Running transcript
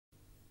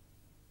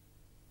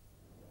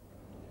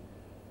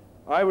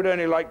I would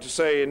only like to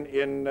say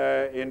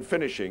in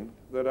finishing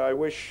that I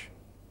wish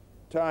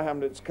Tower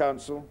Hamlets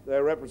Council,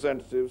 their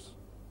representatives,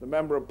 the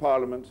Member of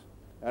Parliament,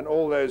 and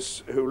all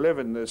those who live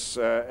in this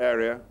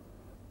area,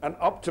 an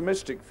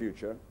optimistic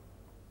future.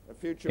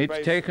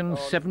 It's taken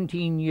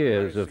 17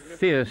 years of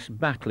fierce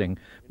battling,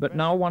 but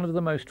now one of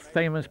the most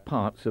famous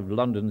parts of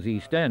London's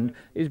East End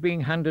is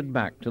being handed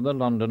back to the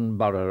London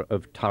borough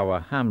of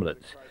Tower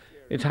Hamlets.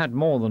 It's had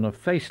more than a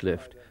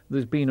facelift,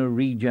 there's been a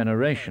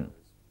regeneration.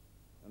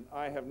 And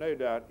I have no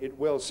doubt it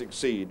will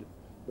succeed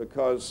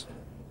because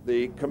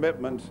the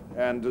commitment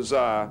and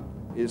desire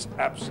is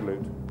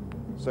absolute.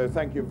 So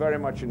thank you very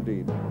much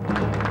indeed.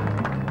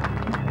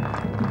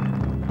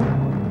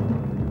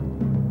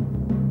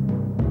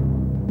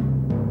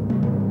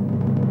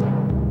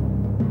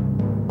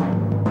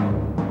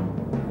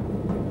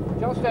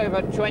 Just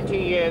over 20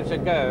 years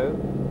ago,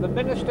 the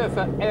Minister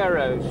for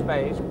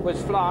Aerospace was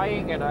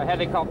flying in a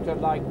helicopter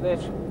like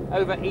this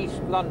over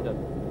East London.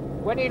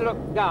 When he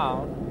looked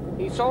down,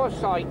 he saw a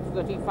sight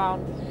that he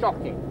found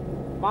shocking.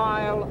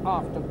 Mile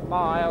after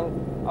mile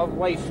of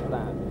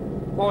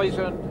wasteland,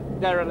 poisoned,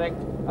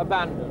 derelict,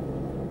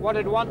 abandoned. What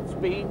had once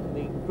been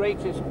the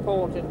greatest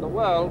port in the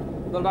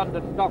world, the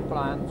London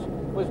Docklands,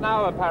 was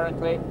now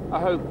apparently a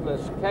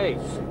hopeless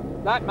case.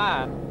 That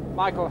man,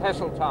 Michael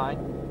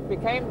Heseltine,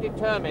 became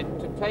determined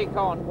to take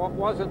on what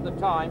was at the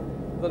time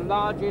the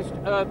largest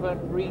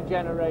urban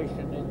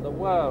regeneration in the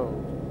world.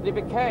 It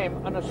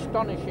became an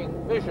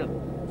astonishing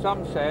vision,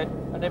 some said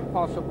an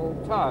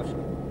impossible task.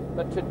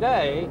 But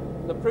today,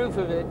 the proof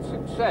of its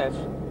success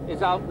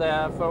is out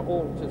there for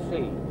all to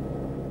see.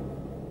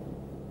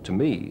 To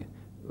me,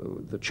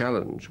 the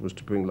challenge was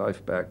to bring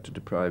life back to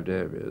deprived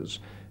areas,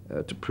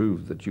 to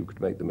prove that you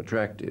could make them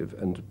attractive,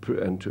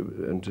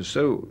 and to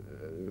so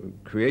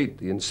create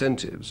the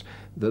incentives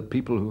that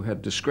people who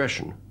had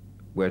discretion,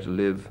 where to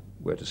live,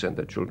 where to send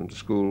their children to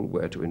school,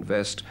 where to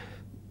invest,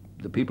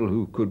 the people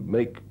who could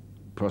make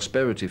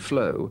prosperity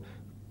flow,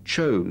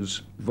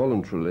 chose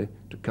voluntarily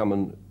to come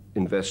and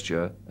invest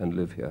here and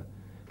live here.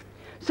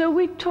 So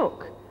we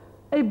took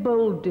a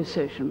bold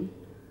decision.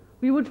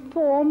 We would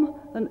form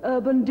an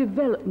urban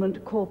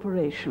development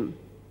corporation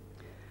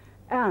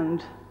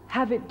and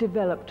have it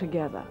develop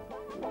together.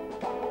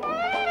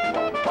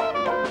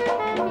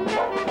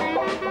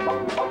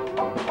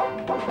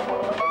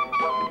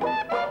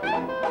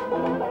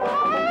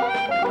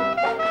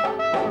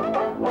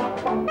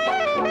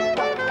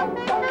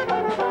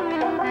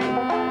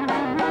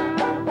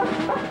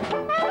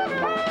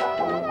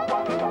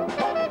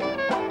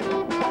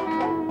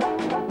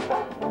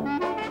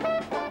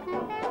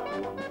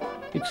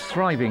 It's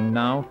thriving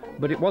now,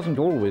 but it wasn't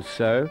always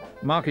so.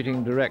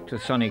 Marketing Director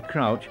Sonny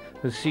Crouch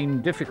has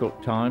seen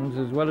difficult times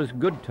as well as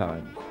good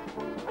times.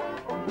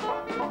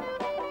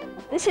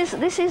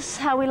 This is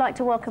how we like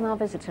to welcome our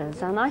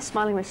visitors, a nice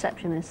smiling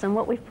receptionist, and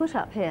what we've put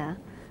up here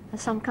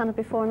is some kind of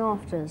before and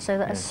after, so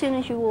that as soon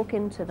as you walk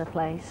into the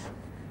place,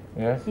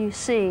 you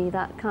see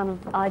that kind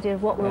of idea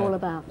of what we're all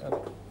about.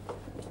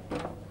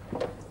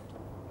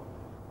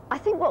 I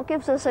think what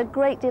gives us a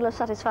great deal of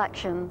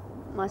satisfaction,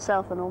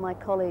 myself and all my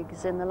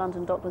colleagues in the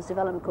London Docklands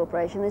Development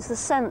Corporation, is the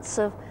sense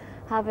of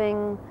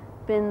having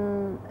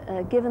been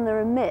given the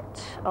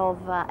remit of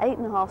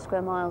 8.5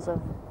 square miles of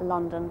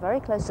London, very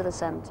close to the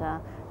centre,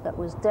 that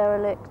was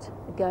derelict,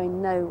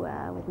 going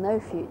nowhere, with no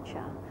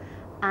future,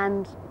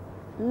 and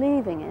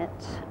leaving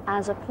it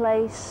as a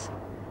place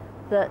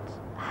that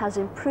has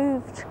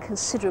improved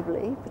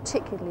considerably,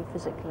 particularly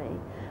physically,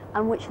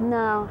 and which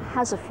now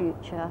has a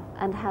future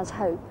and has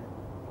hope.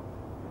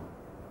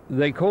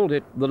 They called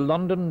it the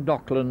London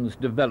Docklands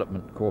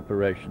Development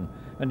Corporation,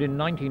 and in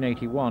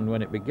 1981,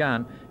 when it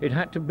began, it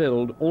had to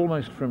build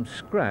almost from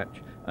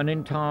scratch an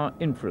entire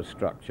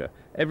infrastructure,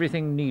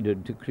 everything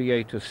needed to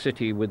create a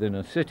city within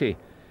a city.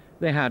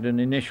 They had an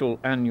initial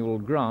annual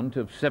grant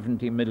of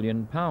 £70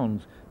 million,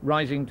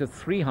 rising to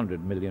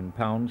 £300 million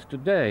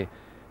today.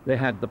 They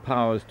had the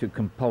powers to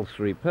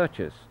compulsory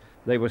purchase.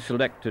 They were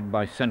selected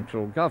by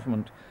central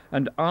government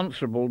and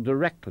answerable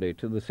directly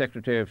to the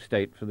Secretary of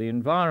State for the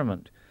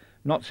Environment.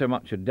 Not so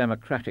much a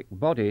democratic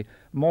body,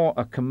 more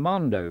a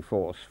commando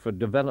force for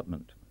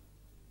development.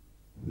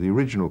 The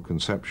original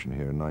conception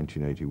here in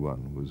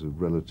 1981 was of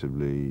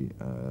relatively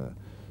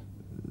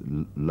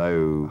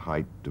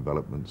low-height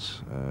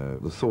developments.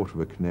 The thought of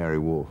a Canary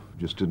Wharf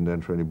just didn't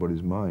enter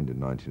anybody's mind in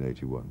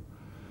 1981.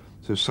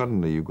 So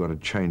suddenly you've got a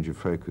change of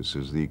focus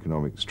as the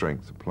economic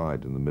strength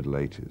applied in the middle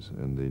 80s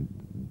and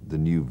the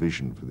new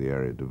vision for the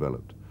area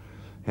developed.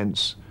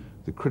 Hence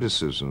the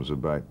criticisms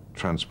about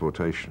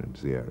transportation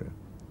into the area,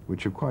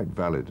 which are quite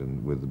valid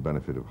and with the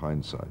benefit of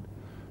hindsight,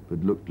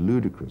 but looked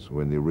ludicrous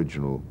when the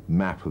original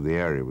map of the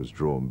area was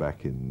drawn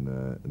back in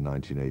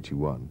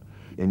 1981.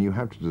 And you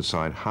have to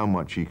decide how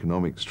much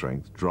economic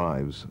strength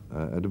drives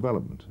a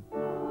development.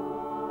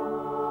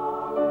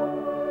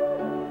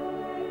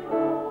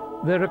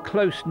 They're a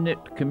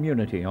close-knit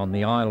community on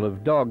the Isle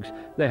of Dogs.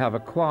 They have a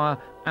choir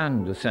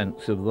and a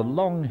sense of the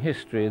long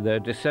history they're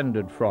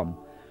descended from.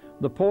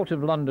 The Port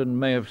of London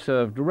may have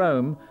served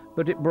Rome,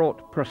 but it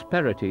brought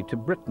prosperity to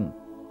Britain.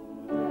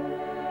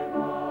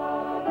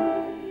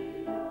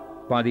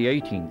 By the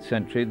 18th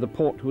century, the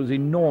port was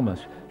enormous.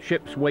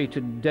 Ships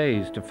waited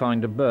days to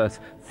find a berth.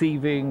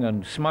 Thieving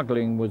and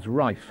smuggling was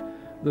rife.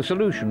 The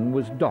solution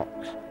was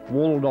docks,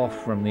 walled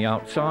off from the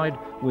outside,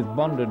 with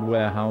bonded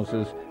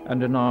warehouses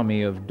and an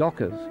army of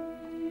dockers.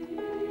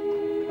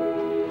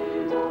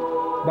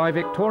 By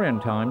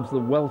Victorian times, the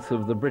wealth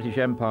of the British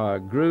Empire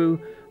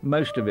grew.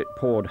 Most of it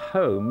poured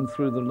home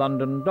through the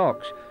London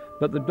docks,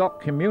 but the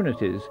dock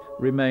communities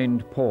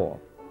remained poor.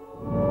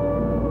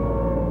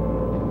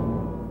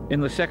 In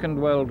the Second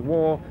World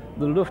War,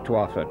 the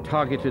Luftwaffe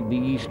targeted the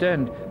East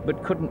End,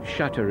 but couldn't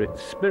shatter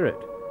its spirit.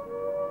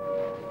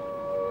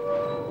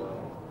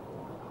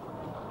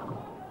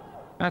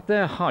 At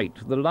their height,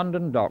 the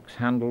London docks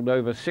handled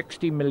over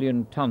 60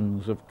 million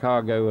tons of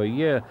cargo a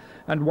year,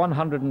 and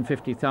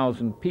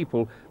 150,000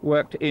 people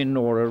worked in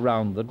or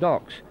around the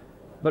docks.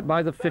 But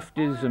by the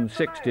 50s and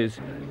 60s,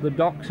 the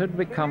docks had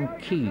become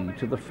key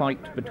to the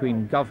fight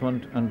between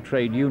government and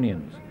trade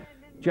unions.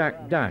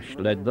 Jack Dash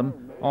led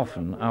them,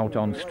 often out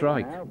on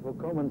strike. For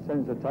common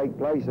sense to take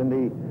place in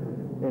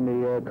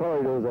the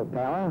corridors of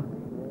power,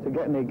 to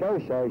get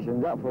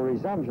negotiations up for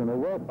resumption of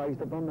work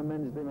based upon the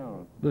men's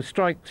demand. The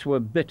strikes were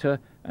bitter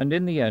and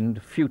in the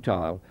end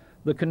futile.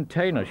 The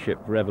container ship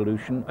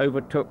revolution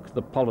overtook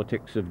the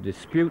politics of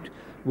dispute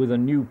with a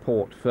new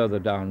port further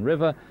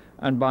downriver,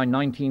 and by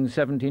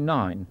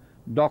 1979,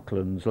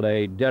 Docklands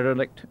lay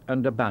derelict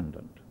and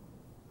abandoned.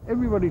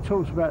 Everybody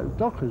talks about the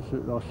dockers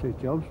that lost their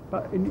jobs,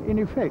 but in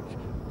effect,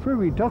 for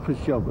every docker's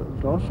job that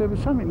was lost, there was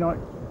something like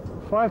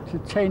 5 to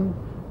 10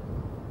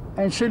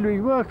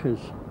 ancillary workers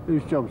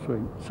whose jobs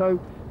went. So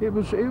it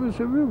was a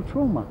real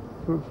trauma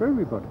for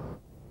everybody.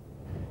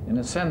 In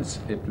a sense,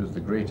 it was the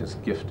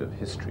greatest gift of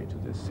history to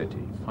this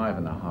city.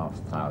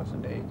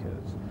 5,500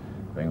 acres,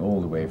 going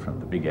all the way from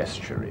the big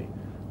estuary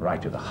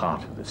right to the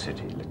heart of the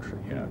city,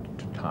 literally,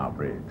 to Tower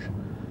Bridge,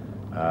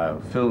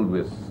 filled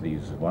with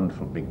these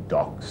wonderful big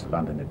docks.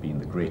 London had been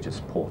the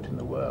greatest port in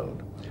the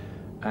world.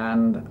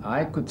 And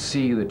I could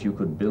see that you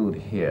could build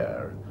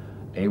here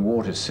a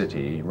water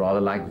city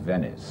rather like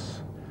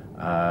Venice,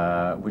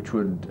 which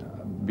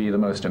would be the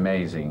most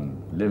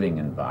amazing living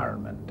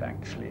environment,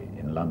 actually,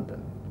 in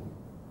London.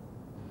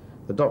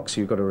 The docks,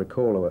 you've got to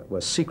recall,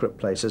 were secret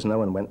places. No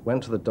one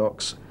went to the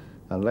docks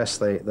unless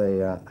they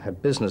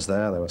had business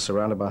there. They were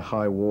surrounded by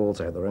high walls.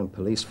 They had their own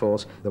police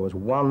force. There was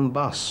one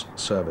bus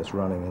service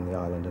running in the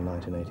island in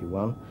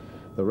 1981.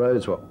 The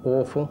roads were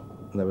awful,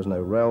 and there was no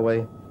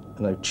railway,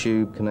 no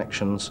tube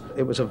connections.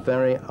 It was a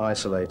very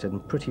isolated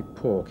and pretty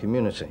poor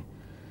community.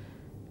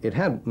 It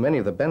had many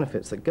of the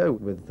benefits that go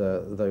with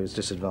those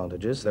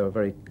disadvantages. They were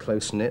very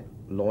close-knit,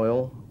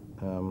 loyal,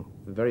 a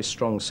very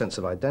strong sense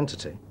of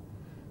identity,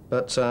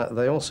 but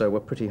they also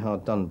were pretty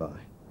hard done by.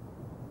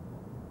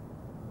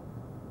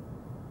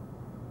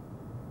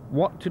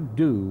 What to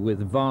do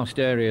with vast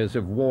areas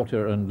of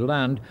water and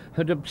land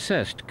had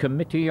obsessed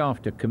committee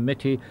after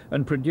committee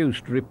and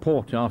produced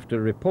report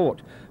after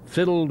report,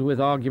 filled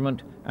with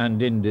argument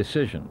and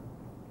indecision.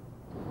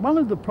 One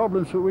of the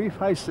problems that we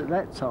faced at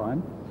that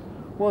time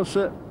was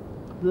that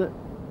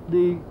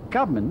the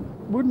government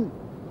wouldn't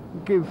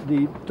give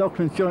the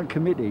Docklands Joint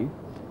Committee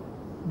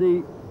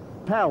the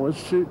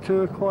powers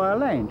to acquire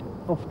land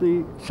off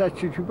the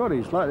statutory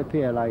bodies, like the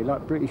PLA,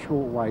 like British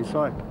Waterways,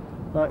 like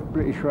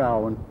British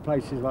Rail and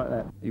places like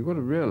that. You've got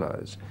to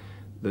realise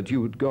that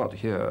you had got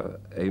here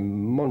a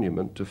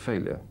monument to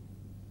failure,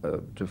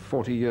 to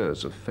 40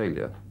 years of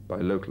failure by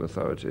local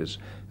authorities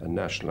and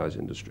nationalised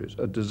industries,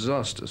 a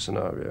disaster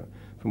scenario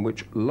from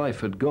which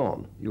life had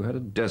gone. You had a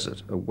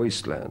desert, a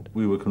wasteland.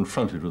 We were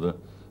confronted with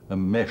a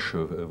mesh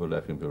of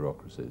overlapping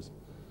bureaucracies,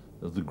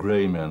 the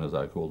grey men, as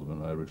I called them in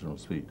my original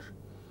speech.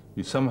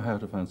 We somehow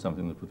had to find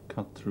something that would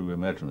cut through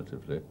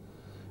imaginatively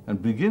and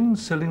begin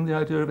selling the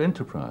idea of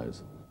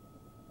enterprise.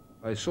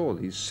 I saw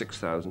these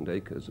 6,000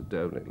 acres of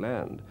derelict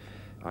land.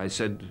 I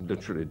said,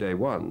 literally day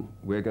one,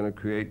 we're going to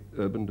create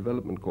urban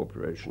development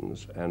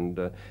corporations, and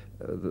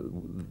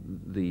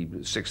the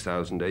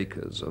 6,000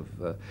 acres of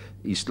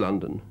East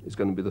London is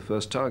going to be the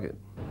first target.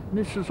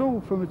 This was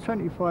all from a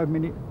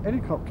 25-minute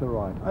helicopter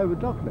ride over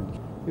Docklands.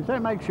 If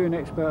that makes you an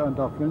expert on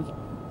Docklands,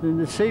 then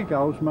the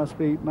Seagulls must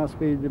be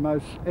the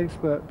most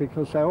expert,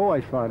 because they're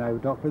always flying over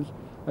Docklands,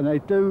 and they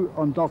do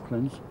on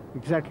Docklands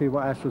exactly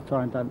what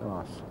Asseltine done to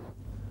us.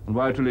 And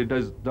while it really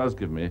does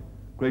give me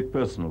great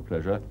personal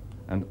pleasure,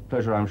 and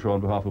pleasure, I'm sure, on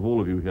behalf of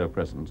all of you here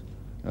present,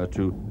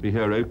 to be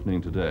here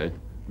opening today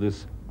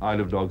this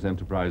Isle of Dogs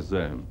Enterprise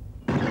Zone.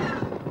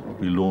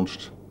 We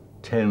launched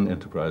 10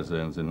 enterprise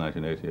zones in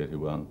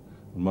 1980-81,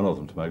 and one of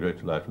them, to my great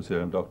delight, was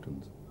here in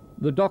Docklands.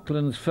 The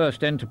Docklands'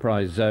 first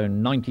enterprise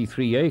zone,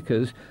 93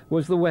 acres,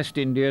 was the West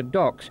India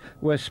Docks,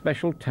 where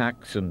special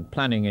tax and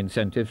planning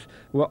incentives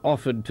were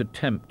offered to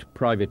tempt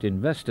private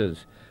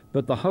investors.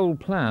 But the whole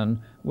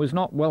plan was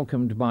not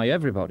welcomed by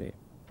everybody.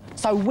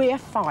 So we're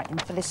fighting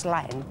for this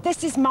land.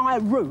 This is my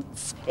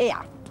roots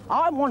here.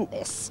 I want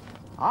this.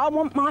 I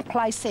want my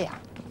place here.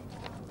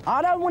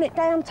 I don't want it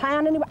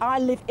downtown anyway. I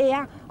live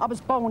here. I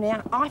was born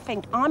here. I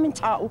think I'm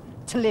entitled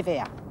to live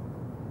here.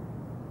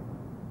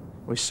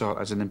 We saw it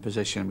as an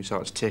imposition. We saw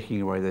it as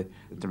taking away the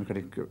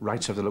democratic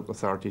rights of the local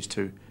authorities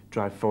to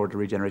drive forward the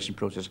regeneration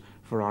process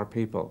for our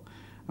people.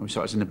 And we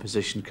saw it as an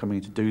imposition coming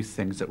to do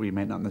things that we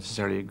may not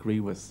necessarily agree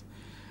with.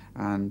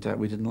 And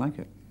we didn't like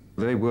it.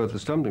 They were the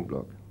stumbling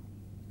block.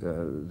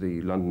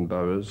 The London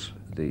boroughs,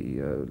 the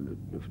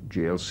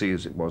GLC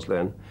as it was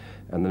then,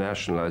 and the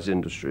nationalised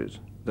industries.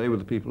 They were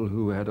the people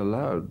who had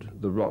allowed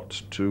the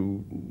rot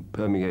to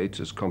permeate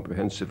as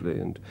comprehensively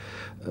and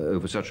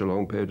over such a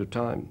long period of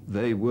time.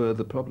 They were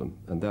the problem,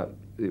 and that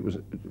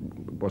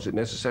was it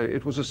necessary?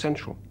 It was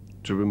essential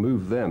to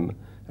remove them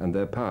and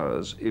their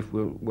powers if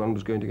one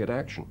was going to get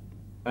action.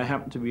 I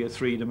happen to be a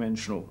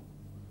three-dimensional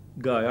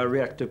guy. I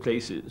react to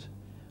places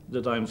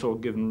that I'm sort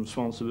of given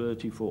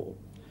responsibility for.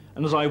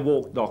 And as I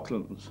walked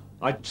Docklands,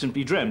 I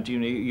simply dreamt,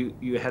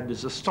 you had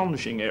this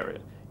astonishing area.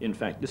 In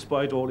fact,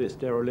 despite all its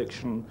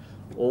dereliction,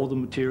 all the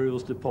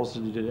materials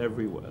deposited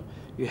everywhere,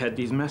 you had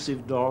these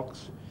massive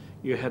docks,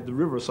 you had the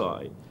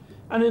riverside,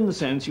 and in the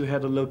sense you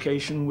had a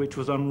location which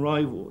was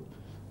unrivaled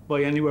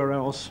by anywhere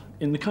else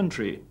in the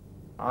country.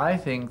 I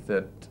think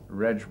that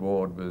Reg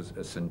Ward was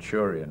a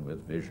centurion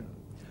with vision.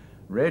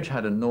 Reg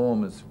had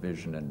enormous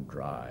vision and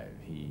drive.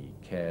 He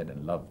cared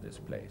and loved this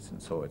place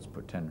and saw its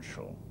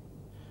potential.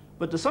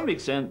 But to some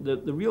extent,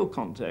 the real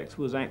context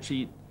was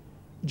actually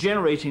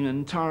generating an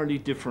entirely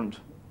different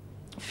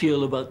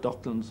feel about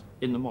Docklands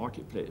in the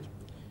marketplace.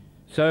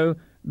 So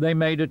they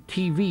made a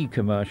TV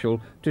commercial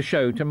to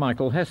show to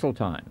Michael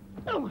Heseltine.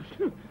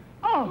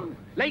 Oh,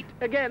 late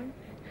again.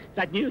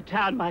 That new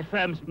town my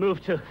firm's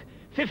moved to,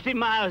 50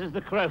 miles as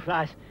the crow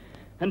flies.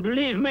 And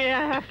believe me,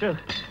 I have to.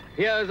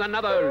 Here's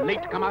another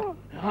latecomer.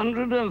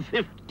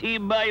 150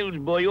 miles,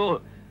 boy.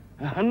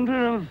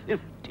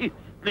 150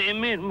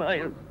 flaming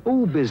miles.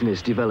 All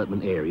business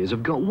development areas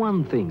have got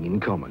one thing in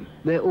common.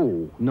 They're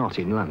all not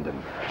in London.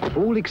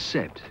 All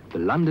except the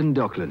London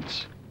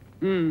Docklands.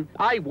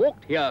 I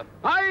walked here.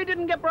 I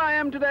didn't get where I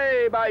am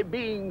today by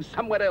being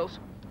somewhere else.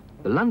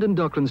 The London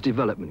Docklands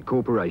Development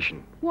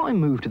Corporation. Why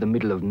move to the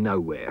middle of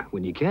nowhere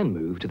when you can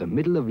move to the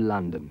middle of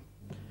London?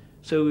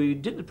 So we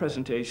did the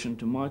presentation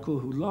to Michael,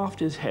 who laughed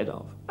his head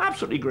off.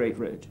 Absolutely great,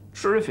 Reg.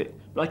 Terrific,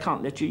 but I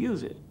can't let you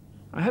use it.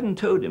 I hadn't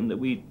told him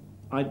that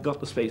I'd got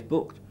the space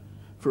booked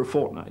for a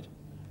fortnight.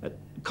 It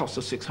cost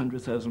us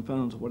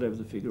 £600,000 or whatever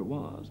the figure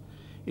was.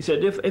 He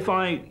said, if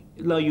I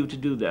allow you to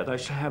do that, I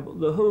shall have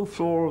the whole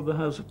floor of the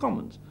House of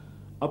Commons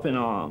up in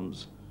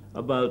arms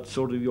about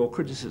sort of your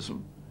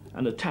criticism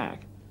and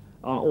attack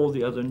on all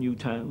the other new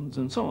towns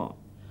and so on.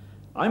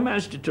 I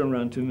managed to turn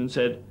around to him and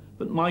said,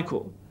 but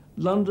Michael,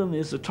 London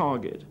is the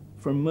target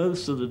for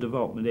most of the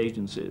development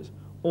agencies.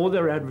 All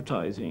their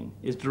advertising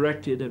is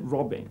directed at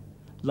robbing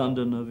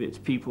London of its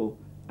people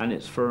and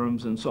its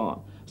firms and so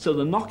on. So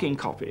the knocking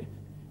copy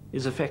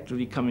is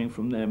effectively coming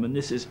from them, and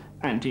this is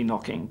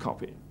anti-knocking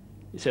copy.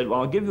 He said,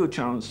 well, I'll give you a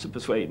chance to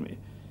persuade me.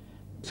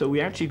 So we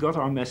actually got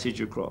our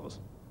message across.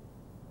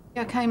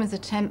 I came as a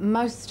temp.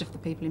 Most of the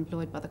people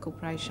employed by the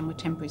corporation were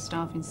temporary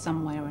staff in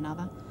some way or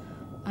another.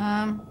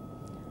 And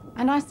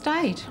I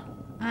stayed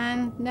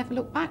and never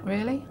looked back,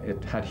 really.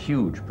 It had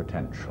huge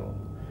potential,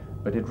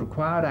 but it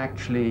required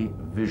actually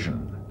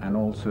vision, and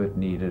also it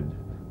needed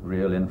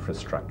real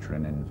infrastructure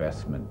and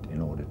investment in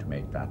order to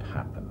make that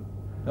happen.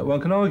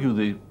 One can argue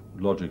the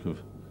logic of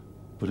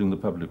putting the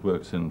public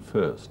works in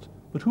first,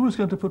 but who was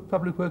going to put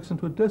public works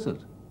into a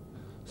desert?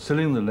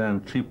 Selling the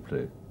land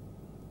cheaply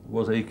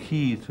was a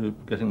key to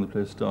getting the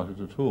place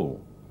started at all.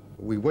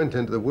 We went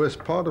into the worst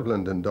part of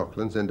London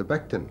Docklands, into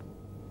Beckton.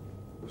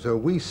 So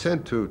we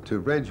said to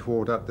Reg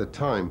Ward at the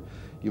time,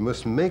 you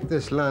must make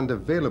this land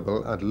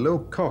available at low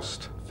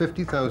cost,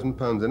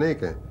 £50,000 an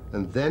acre,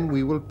 and then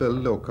we will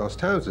build low-cost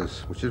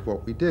houses, which is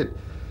what we did.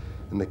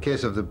 In the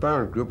case of the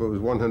Barrett Group, it was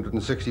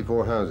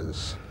 164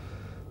 houses.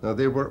 Now,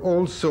 they were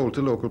all sold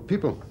to local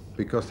people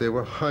because they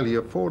were highly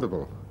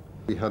affordable.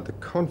 We had the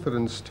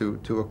confidence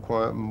to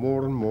acquire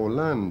more and more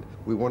land.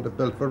 We want to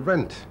build for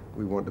rent,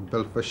 we want to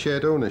build for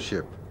shared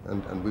ownership,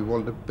 and we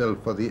want to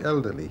build for the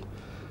elderly.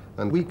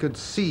 And we could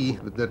see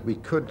that we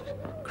could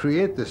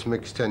create this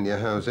mixed tenure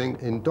housing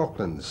in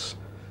Docklands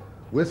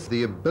with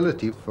the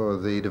ability for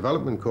the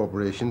Development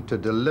Corporation to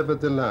deliver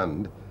the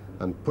land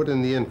and put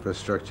in the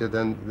infrastructure.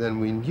 Then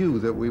we knew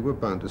that we were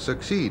bound to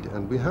succeed,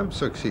 and we have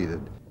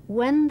succeeded.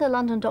 When the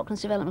London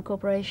Docklands Development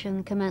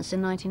Corporation commenced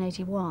in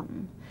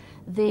 1981,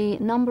 the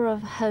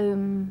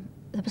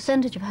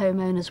percentage of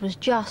homeowners was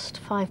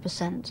just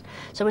 5%.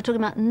 So we're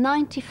talking about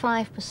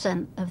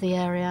 95% of the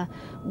area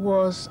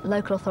was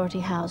local authority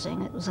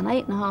housing. It was an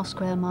 8.5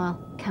 square mile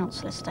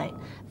council estate.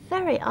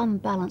 Very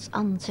unbalanced,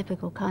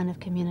 untypical kind of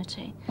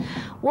community.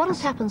 What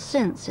has happened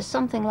since is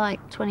something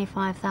like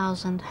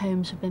 25,000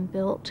 homes have been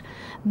built,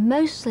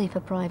 mostly for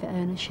private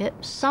ownership,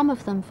 some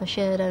of them for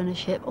shared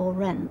ownership or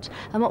rent.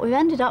 And what we've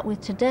ended up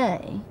with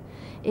today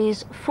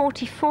is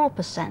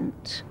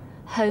 44%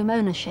 home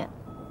ownership.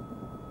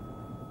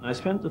 I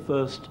spent the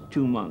first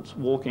 2 months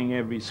walking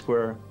every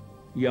square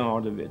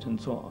yard of it and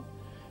so on.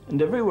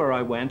 And everywhere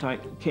I went, I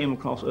came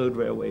across old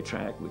railway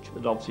track, which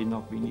had obviously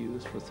not been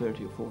used for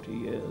 30 or 40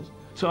 years.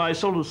 So I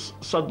sort of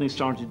suddenly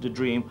started to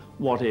dream,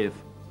 what if?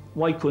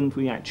 Why couldn't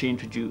we actually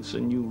introduce a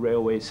new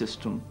railway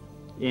system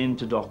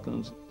into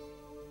Docklands?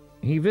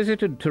 He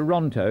visited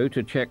Toronto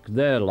to check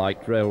their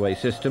light railway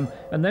system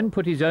and then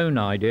put his own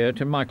idea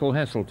to Michael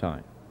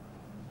Heseltine.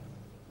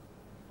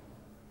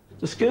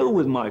 The skill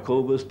with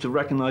Michael was to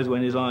recognise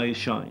when his eyes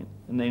shine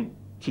and then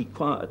keep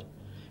quiet.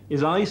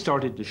 His eyes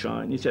started to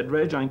shine. He said,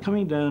 "Reg, I'm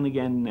coming down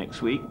again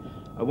next week.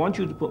 I want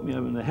you to put me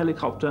in a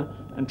helicopter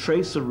and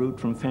trace the route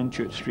from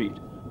Fenchurch Street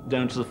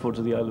down to the foot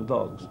of the Isle of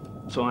Dogs."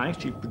 So I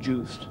actually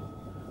produced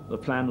the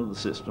plan of the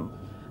system,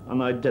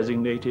 and I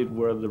designated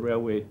where the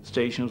railway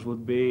stations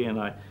would be, and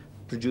I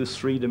produced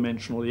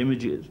three-dimensional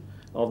images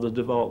of the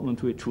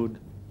development which would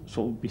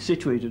sort of be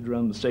situated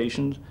around the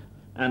stations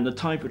and the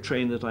type of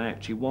train that I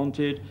actually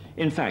wanted.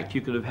 In fact,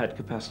 you could have had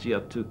capacity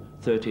up to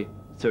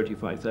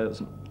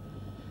 35,000.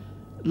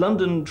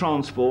 London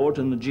Transport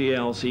and the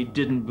GLC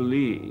didn't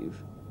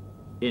believe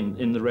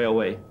in the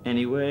railway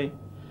anyway,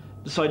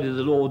 decided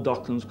that all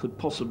Docklands could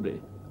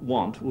possibly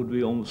want would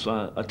be almost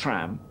a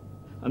tram.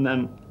 And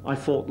then I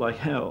fought like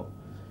hell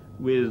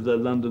with the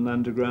London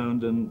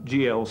Underground and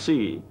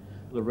GLC.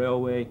 The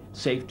railway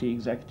safety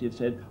executive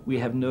said, "We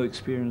have no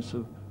experience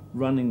of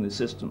running the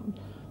system."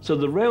 So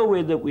the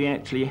railway that we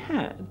actually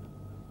had,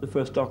 the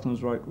first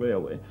Docklands Light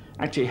Railway,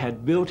 actually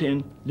had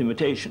built-in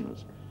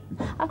limitations.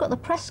 I've got the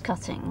press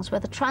cuttings where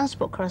the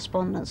transport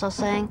correspondents are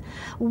saying,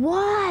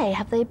 why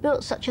have they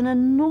built such an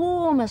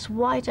enormous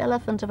white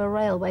elephant of a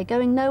railway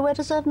going nowhere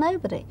to serve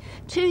nobody?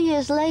 2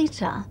 years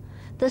later,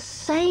 the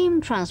same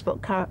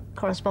transport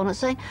correspondent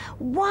saying,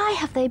 why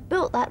have they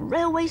built that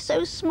railway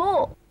so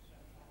small?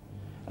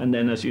 And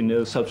then, as you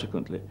know,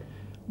 subsequently,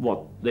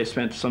 they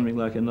spent something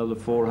like another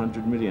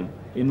 400 million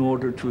in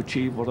order to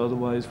achieve what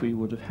otherwise we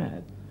would have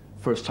had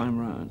first time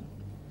round.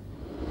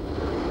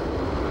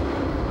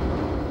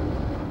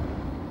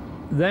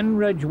 Then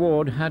Reg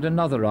Ward had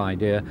another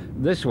idea.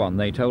 This one,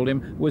 they told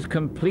him, was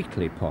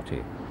completely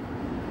potty.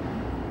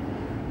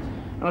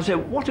 And I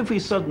said, what if we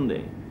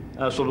suddenly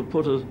sort of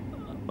put a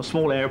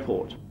small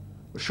airport,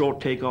 a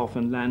short takeoff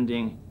and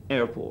landing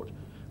airport?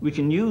 We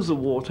can use the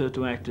water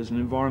to act as an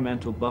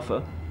environmental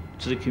buffer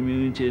to the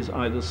communities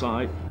either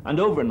side, and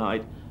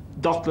overnight,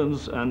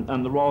 Docklands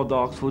and the Royal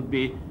Docks would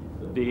be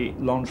the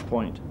launch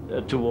point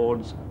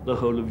towards the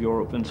whole of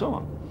Europe and so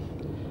on.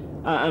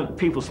 And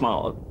people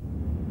smiled.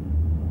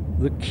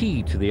 The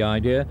key to the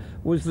idea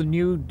was the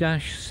new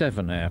Dash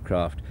 7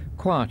 aircraft,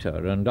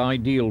 quieter and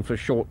ideal for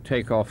short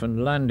takeoff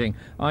and landing,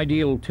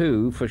 ideal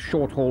too for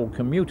short-haul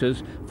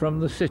commuters from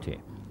the city.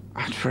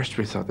 At first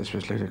we thought this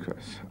was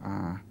ludicrous.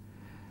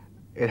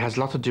 It has a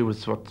lot to do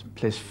with what the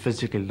place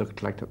physically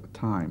looked like at the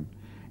time.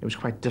 It was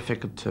quite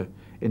difficult to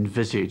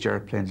envisage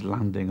airplanes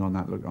landing on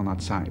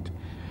that site.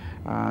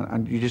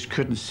 And you just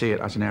couldn't see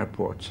it as an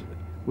airport.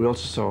 We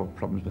also saw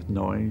problems with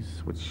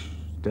noise, which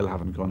still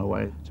haven't gone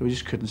away, so we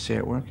just couldn't see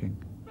it working.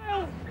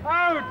 Out!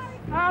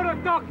 Out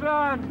of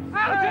Docklands!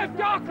 Out of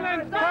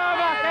Docklands!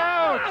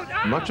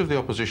 Out! Much of the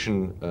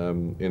opposition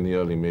in the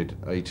early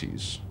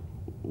mid-80s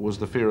was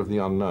the fear of the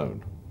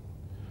unknown.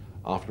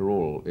 After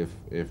all,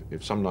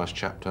 if some nice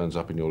chap turns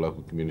up in your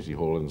local community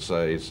hall and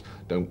says,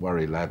 "Don't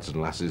worry, lads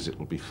and lasses,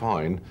 it'll be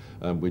fine,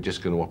 we're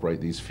just going to operate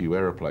these few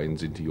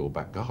aeroplanes into your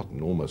back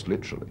garden," almost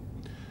literally,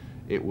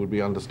 it would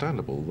be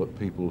understandable that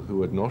people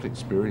who had not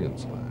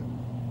experienced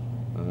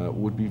that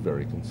would be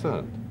very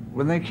concerned.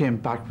 When they came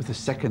back with the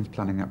second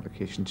planning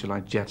application to allow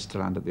jets to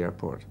land at the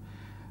airport,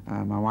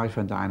 my wife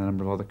and I and a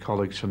number of other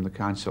colleagues from the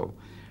council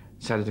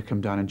decided to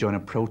come down and join a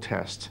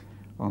protest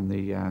on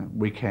the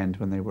weekend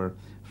when they were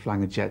flying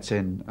the jets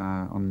in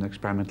on an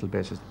experimental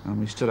basis. And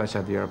we stood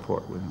outside the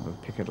airport with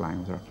a picket line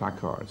with our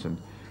placards and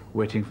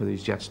waiting for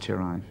these jets to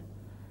arrive.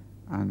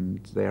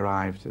 And they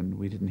arrived and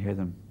we didn't hear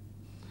them.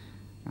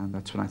 And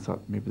that's when I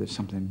thought maybe there's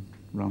something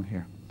wrong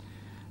here.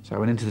 So I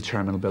went into the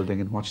terminal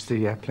building and watched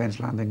the planes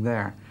landing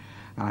there,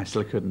 and I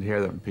still couldn't hear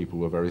them. People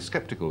were very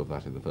sceptical of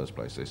that in the first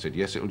place. They said,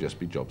 yes, it'll just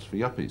be jobs for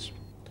yuppies.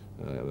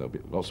 There'll be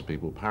lots of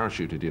people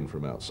parachuted in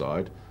from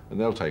outside, and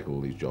they'll take all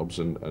these jobs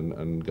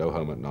and go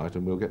home at night,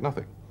 and we'll get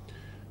nothing.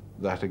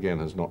 That, again,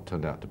 has not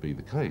turned out to be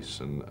the case,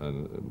 and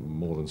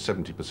more than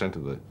 70%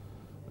 of the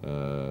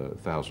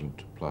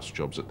 1,000-plus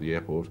jobs at the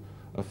airport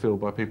are filled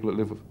by people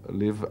that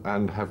live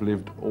and have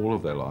lived all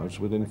of their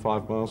lives within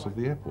 5 miles of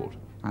the airport.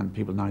 And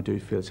people now do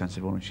feel a sense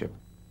of ownership.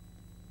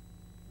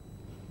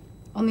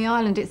 On the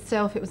island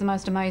itself, it was the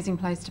most amazing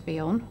place to be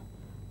on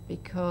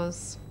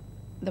because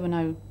there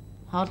were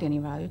hardly any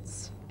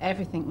roads.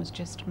 Everything was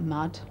just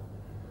mud.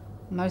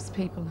 Most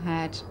people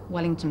had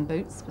Wellington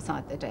boots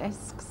beside their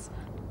desks.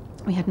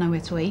 We had nowhere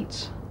to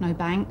eat, no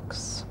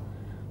banks,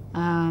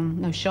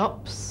 no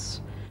shops.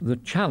 The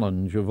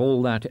challenge of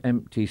all that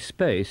empty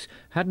space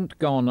hadn't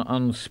gone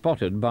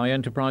unspotted by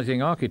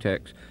enterprising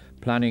architects,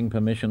 planning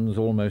permissions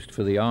almost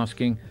for the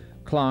asking,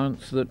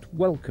 clients that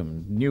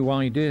welcomed new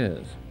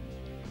ideas.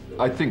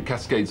 I think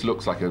Cascades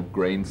looks like a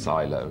grain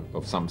silo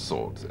of some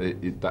sort.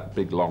 That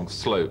big long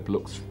slope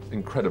looks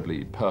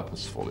incredibly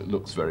purposeful. It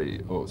looks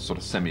very sort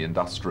of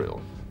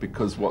semi-industrial,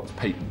 because what's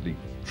patently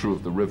true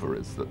of the river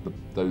is that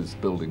those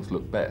buildings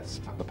look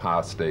best. The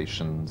power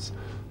stations,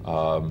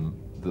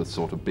 the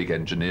sort of big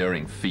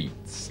engineering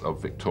feats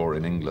of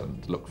Victorian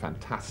England look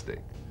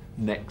fantastic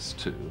next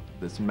to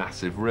this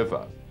massive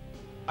river.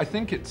 I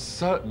think it's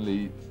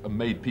certainly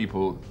made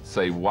people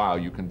say, wow,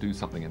 you can do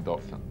something in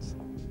Docklands.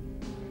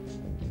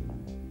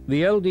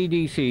 The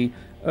LDDC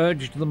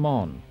urged them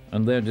on,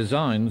 and their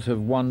designs have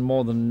won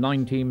more than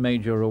 90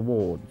 major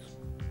awards.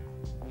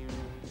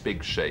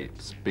 Big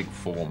shapes, big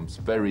forms,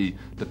 very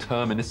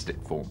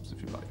deterministic forms,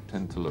 if you like,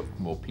 tend to look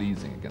more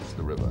pleasing against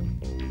the river.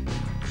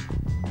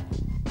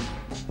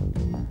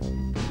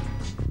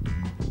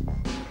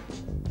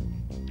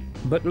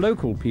 But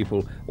local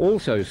people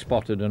also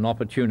spotted an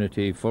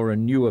opportunity for a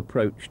new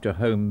approach to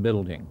home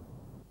building.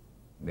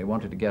 They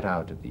wanted to get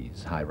out of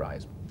these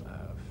high-rise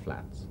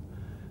flats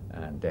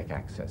and deck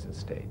access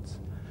estates.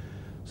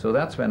 So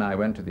that's when I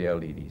went to the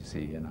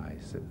LDDC and I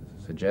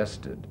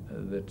suggested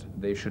that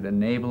they should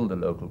enable the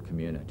local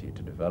community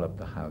to develop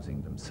the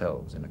housing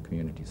themselves in a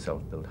community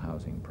self-built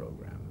housing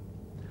program.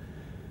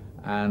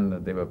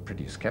 And they were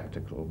pretty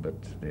skeptical, but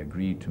they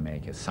agreed to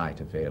make a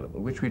site available,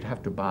 which we'd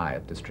have to buy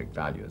at district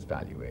value as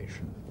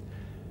valuation.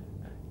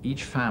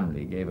 Each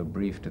family gave a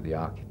brief to the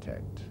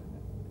architect,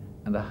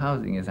 and the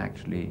housing is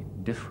actually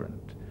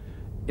different.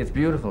 It's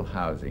beautiful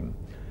housing,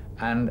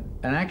 and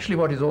actually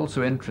what is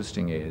also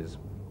interesting is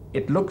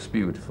it looks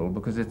beautiful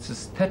because its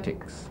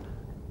aesthetics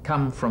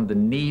come from the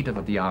need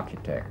of the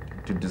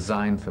architect to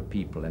design for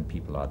people, and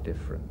people are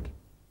different.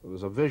 There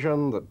was a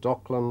vision that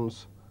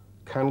Docklands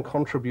can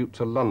contribute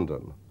to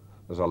London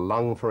as a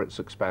lung for its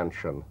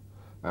expansion,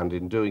 and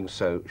in doing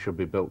so should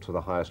be built to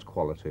the highest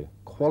quality.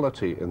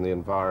 Quality in the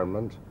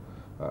environment,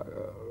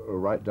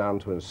 right down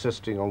to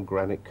insisting on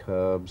granite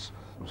curbs,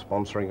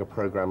 sponsoring a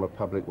program of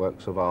public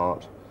works of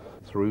art,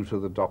 through to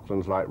the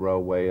Docklands Light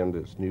Railway and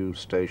its new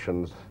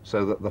stations,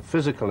 so that the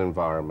physical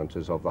environment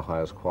is of the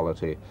highest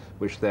quality,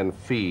 which then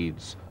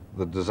feeds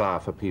the desire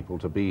for people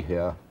to be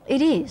here.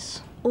 It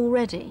is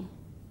already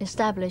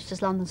established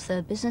as London's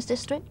third business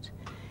district.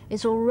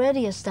 It's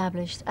already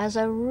established as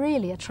a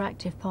really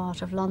attractive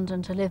part of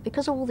London to live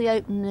because of all the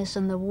openness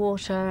and the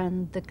water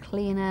and the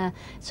clean air.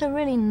 It's a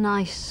really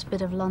nice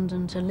bit of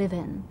London to live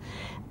in.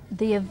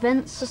 The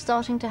events are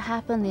starting to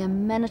happen, the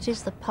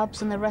amenities, the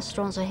pubs and the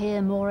restaurants are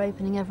here, more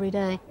opening every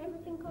day.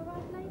 Everything all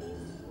right, ladies?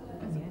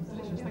 Yes,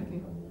 delicious, thank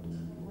you.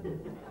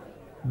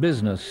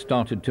 Business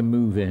started to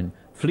move in.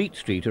 Fleet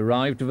Street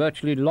arrived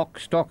virtually lock,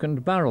 stock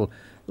and barrel.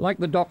 Like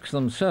the docks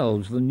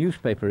themselves, the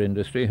newspaper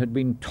industry had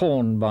been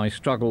torn by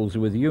struggles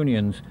with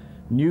unions.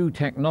 New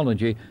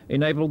technology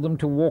enabled them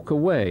to walk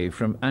away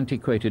from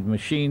antiquated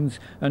machines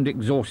and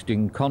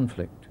exhausting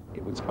conflict.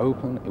 It was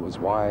open, it was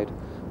wide.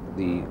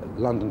 The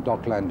London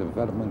Dockland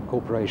Development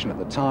Corporation at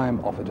the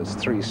time offered us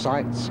 3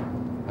 sites,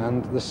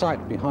 and the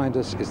site behind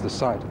us is the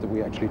site that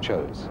we actually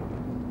chose.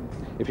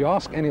 If you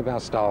ask any of our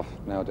staff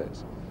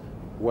nowadays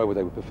where would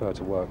they prefer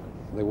to work,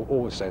 they will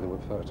always say they would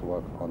prefer to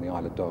work on the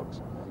Isle of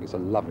Dogs. It's a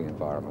lovely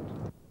environment.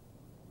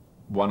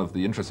 One of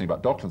the interesting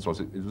about Docklands was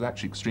it was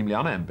actually extremely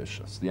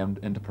unambitious. The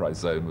enterprise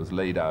zone was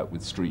laid out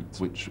with streets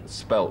which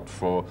spelt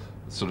for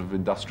sort of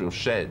industrial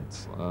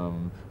sheds,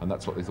 and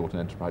that's what they thought an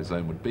enterprise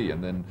zone would be.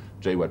 And then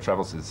J. Webb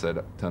Travels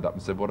turned up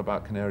and said, what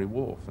about Canary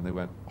Wharf? And they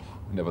went, oh,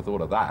 I never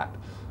thought of that.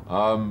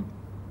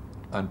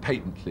 And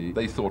patently,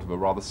 they thought of a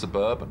rather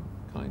suburban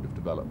kind of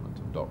development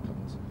of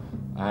Docklands.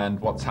 And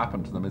what's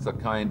happened to them is a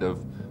kind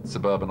of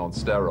suburban on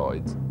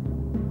steroids.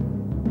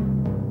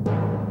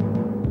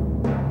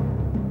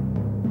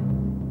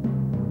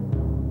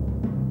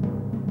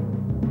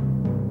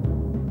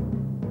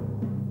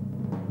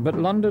 But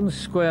London's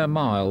square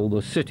mile,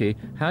 the city,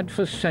 had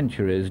for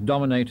centuries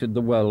dominated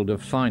the world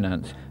of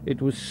finance.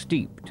 It was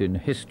steeped in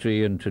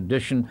history and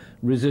tradition,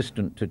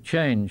 resistant to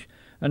change.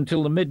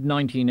 Until the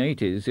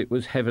mid-1980s, it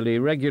was heavily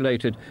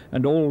regulated,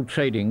 and all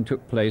trading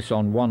took place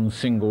on one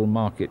single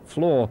market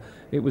floor.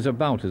 It was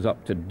about as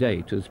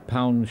up-to-date as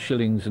pounds,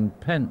 shillings and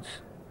pence.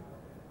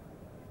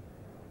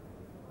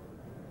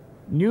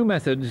 New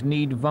methods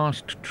need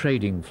vast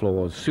trading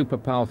floors,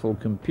 super-powerful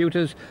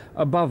computers,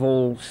 above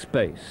all,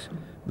 space.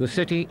 The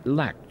city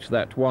lacked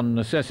that one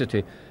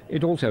necessity.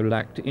 It also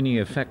lacked any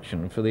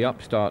affection for the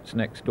upstarts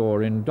next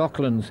door in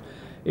Docklands.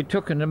 It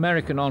took an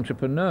American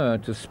entrepreneur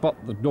to spot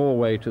the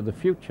doorway to the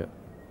future.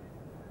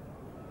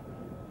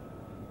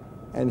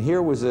 And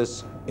here was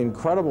this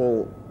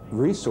incredible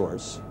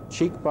resource,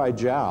 cheek by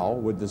jowl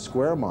with the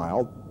square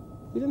mile.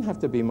 You didn't have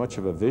to be much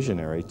of a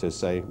visionary to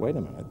say, wait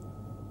a minute,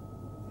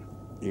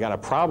 you got a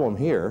problem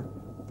here,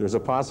 there's a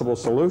possible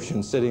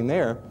solution sitting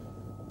there.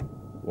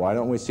 Why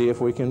don't we see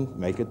if we can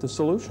make it the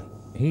solution?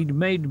 He'd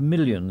made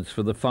millions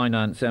for the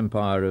finance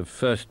empire of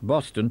First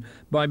Boston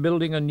by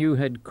building a new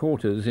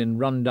headquarters in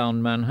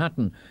rundown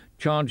Manhattan.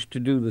 Charged to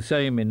do the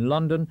same in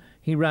London,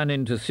 he ran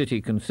into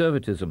city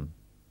conservatism.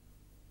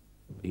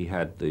 He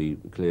had the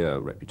clear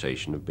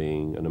reputation of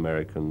being an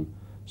American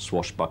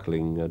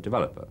swashbuckling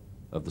developer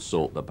of the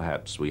sort that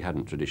perhaps we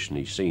hadn't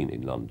traditionally seen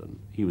in London.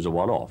 He was a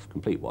one-off,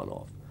 complete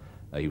one-off.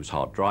 He was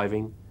hard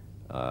driving,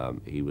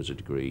 he was a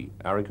degree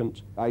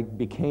arrogant. I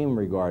became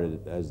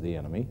regarded as the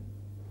enemy.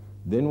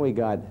 Then we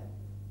got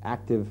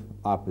active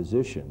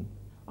opposition.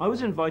 I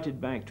was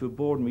invited back to a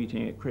board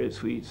meeting at Credit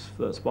Suisse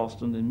First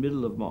Boston in the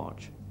middle of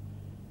March.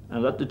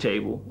 And at the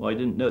table, well, I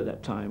didn't know at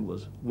that time,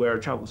 was Ware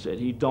Travelstead.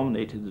 He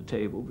dominated the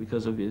table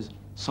because of his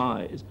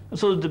size. And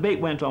so the debate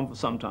went on for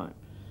some time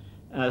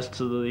as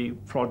to the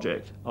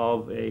project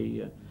of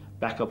a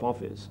backup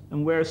office.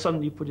 And Ware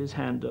suddenly put his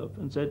hand up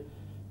and said,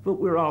 but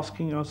we're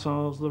asking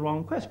ourselves the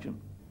wrong question.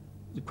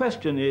 The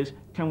question is,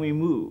 can we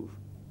move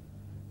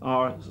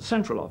our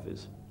central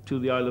office to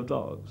the Isle of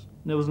Dogs?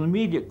 And there was an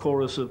immediate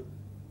chorus of,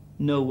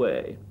 no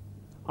way.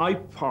 I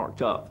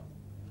parked up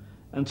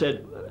and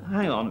said,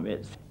 hang on a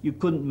minute, you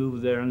couldn't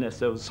move there unless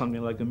there was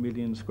something like 1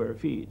 million square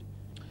feet.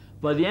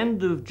 By the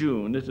end of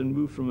June, it had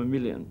moved from 1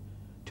 million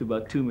to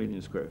about 2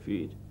 million square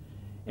feet.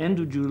 End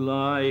of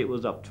July, it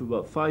was up to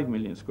about 5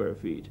 million square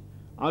feet.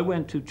 I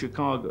went to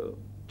Chicago,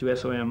 to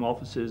SOM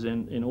offices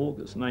in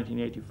August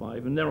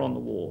 1985, and there on the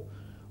wall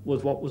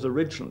was what was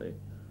originally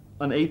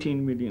an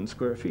 18 million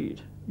square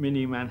feet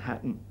mini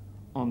Manhattan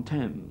on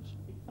Thames.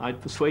 I'd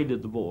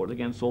persuaded the board,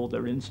 against all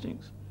their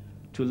instincts,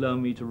 to allow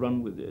me to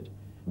run with it.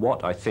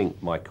 What I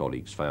think my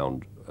colleagues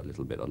found a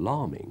little bit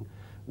alarming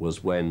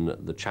was when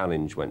the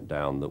challenge went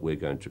down that we're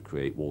going to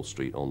create Wall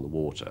Street on the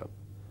water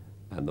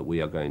and that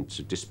we are going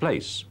to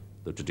displace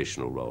the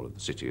traditional role of the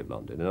City of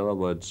London. In other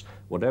words,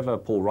 whatever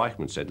Paul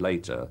Reichman said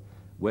later,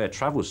 Ware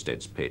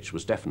Travelstead's pitch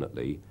was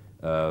definitely,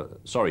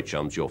 sorry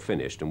chums, you're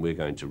finished and we're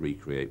going to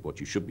recreate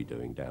what you should be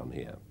doing down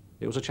here.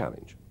 It was a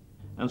challenge.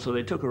 And so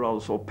they took a rather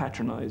sort of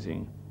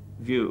patronizing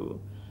view.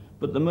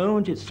 But the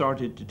moment it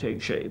started to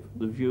take shape,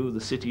 the view of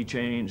the city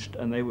changed,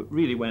 and they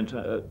really went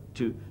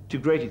to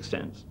great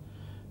extents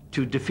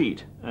to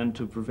defeat and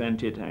to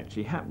prevent it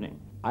actually happening.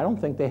 I don't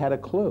think they had a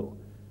clue,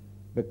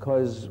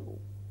 because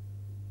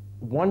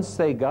once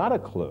they got a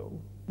clue,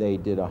 they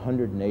did a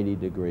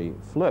 180-degree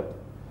flip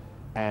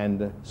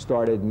and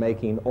started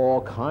making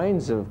all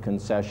kinds of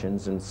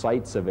concessions and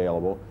sites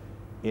available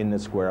in the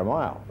square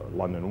mile. The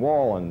London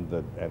Wall, and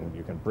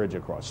you can bridge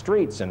across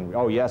streets, and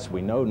oh yes,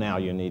 we know now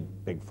you need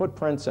big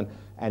footprints,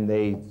 and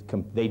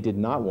they did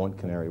not want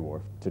Canary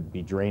Wharf to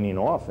be draining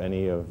off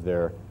any of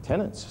their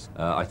tenants.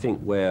 I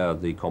think where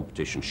the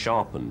competition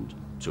sharpened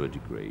to a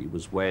degree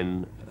was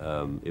when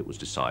it was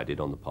decided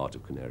on the part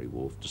of Canary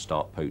Wharf to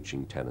start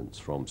poaching tenants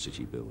from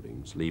city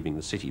buildings, leaving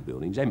the city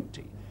buildings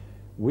empty.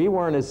 We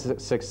weren't as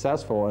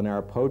successful in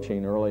our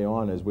poaching early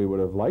on as we would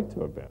have liked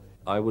to have been.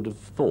 I would have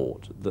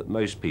thought that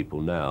most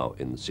people now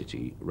in the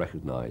city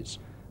recognize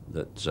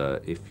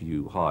that if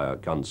you hire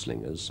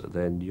gunslingers,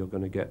 then you're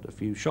going to get a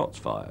few shots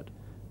fired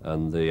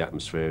and the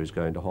atmosphere is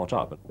going to hot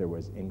up. There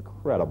was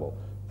incredible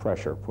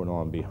pressure put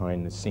on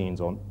behind the scenes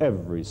on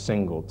every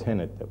single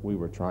tenant that we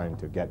were trying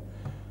to get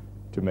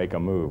to make a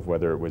move,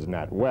 whether it was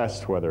Nat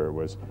West, whether it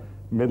was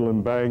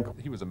Midland Bank.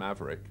 He was a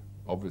maverick,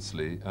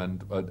 obviously,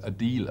 and a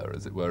dealer,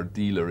 as it were, a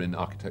dealer in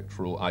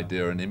architectural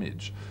idea and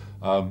image.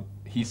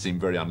 He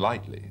seemed very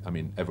unlikely. I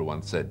mean,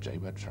 everyone said, J.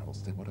 Ware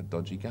Travelstead, what a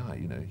dodgy guy.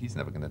 You know, he's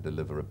never going to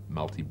deliver a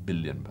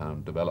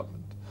multi-billion-pound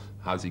development.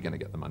 How's he going to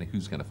get the money?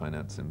 Who's going to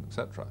finance him,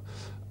 etc.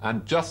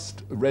 And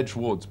just Reg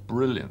Ward's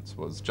brilliance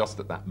was just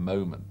at that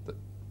moment that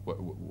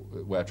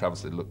where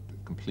Travelstead looked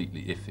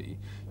completely iffy,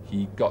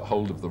 he got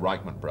hold of the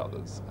Reichman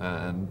brothers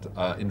and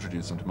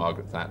introduced them to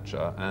Margaret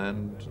Thatcher,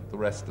 and the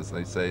rest, as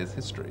they say, is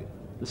history.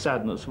 The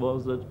sadness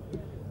was that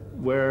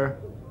Ware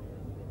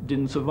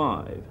didn't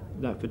survive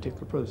that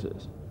particular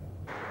process.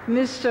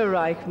 Mr.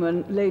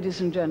 Reichman, ladies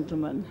and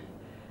gentlemen,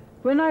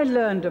 when I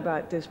learned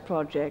about this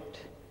project,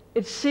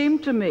 it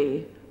seemed to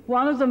me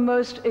one of the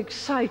most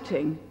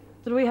exciting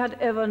that we had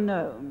ever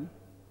known.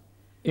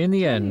 In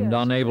the end,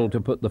 unable to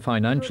put the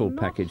financial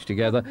package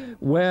together,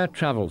 Ware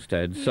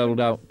Travelstead sold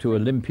out to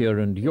Olympia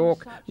and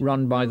York,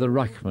 run by the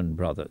Reichman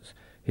brothers.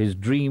 His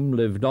dream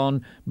lived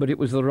on, but it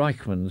was the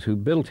Reichmans who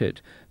built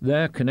it.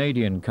 Their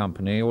Canadian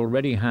company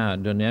already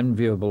had an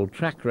enviable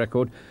track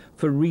record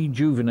for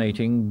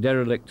rejuvenating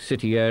derelict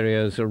city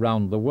areas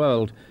around the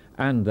world,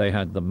 and they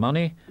had the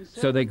money,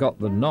 so they got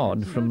the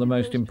nod from the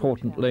most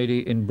important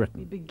lady in Britain.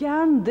 We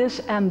began this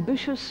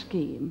ambitious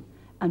scheme,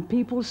 and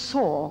people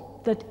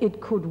saw that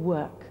it could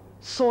work,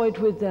 saw it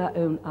with their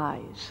own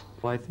eyes.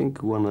 I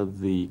think one of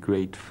the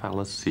great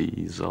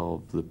fallacies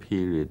of the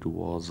period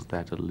was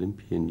that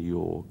Olympia and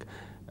York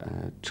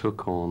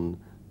took on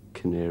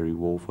Canary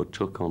Wharf or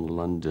took on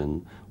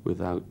London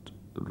without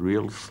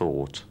real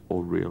thought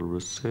or real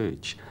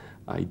research.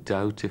 I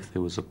doubt if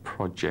there was a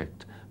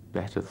project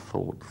better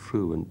thought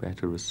through and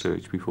better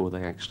researched before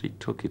they actually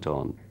took it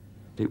on.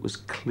 It was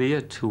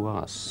clear to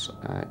us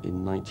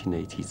in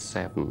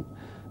 1987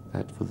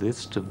 that for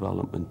this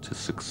development to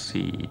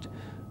succeed,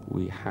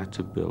 we had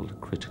to build a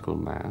critical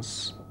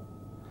mass.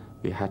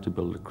 We had to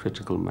build a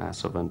critical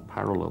mass of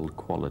unparalleled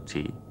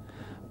quality,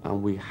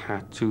 and we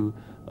had to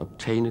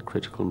obtain a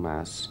critical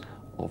mass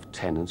of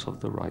tenants of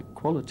the right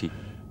quality.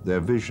 their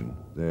vision,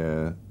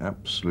 their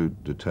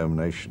absolute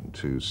determination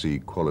to see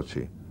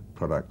quality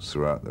products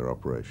throughout their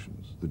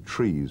operations. The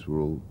trees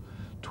were all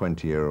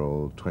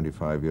 20-year-old,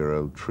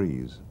 25-year-old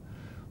trees.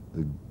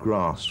 The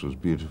grass was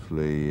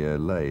beautifully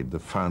laid. The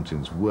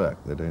fountains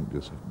work. They don't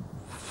just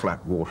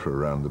flat water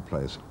around the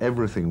place.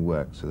 Everything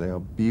works, so they are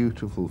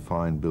beautiful,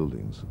 fine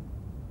buildings.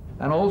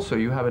 And also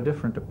you have a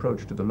different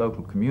approach to the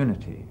local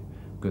community,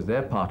 because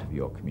they're part of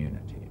your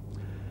community.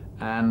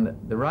 And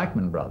the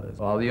Reichman brothers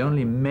are the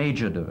only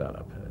major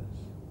developers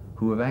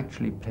who have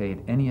actually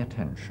paid any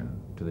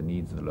attention to the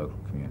needs of the local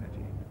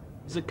community.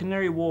 The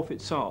Canary Wharf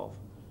itself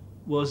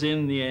was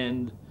in the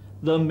end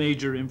the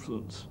major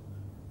influence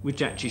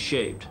which actually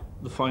shaped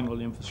the final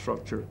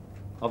infrastructure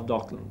of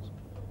Docklands.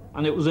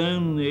 And it was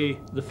only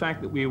the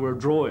fact that we were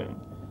drawing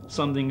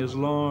something as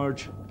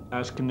large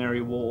as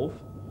Canary Wharf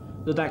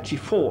that actually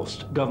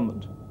forced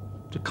government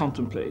to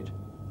contemplate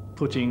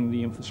putting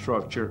the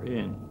infrastructure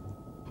in.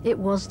 It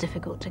was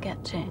difficult to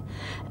get to.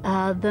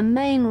 The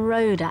main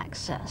road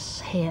access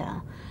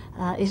here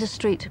is a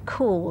street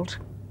called,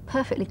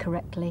 perfectly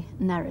correctly,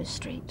 Narrow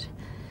Street.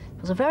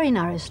 It was a very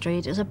narrow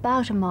street. It was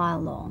about a mile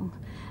long.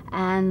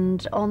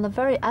 And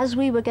as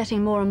we were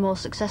getting more and more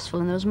successful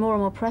and there was more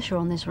and more pressure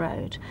on this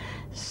road,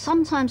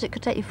 sometimes it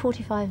could take you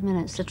 45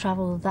 minutes to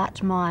travel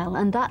that mile,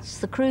 and that's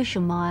the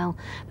crucial mile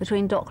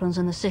between Docklands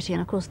and the city,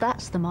 and of course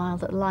that's the mile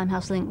that the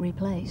Limehouse Link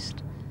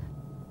replaced.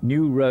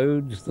 New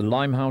roads, the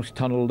Limehouse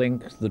Tunnel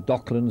link, the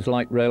Docklands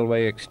Light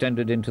Railway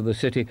extended into the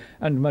city,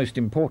 and most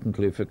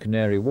importantly for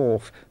Canary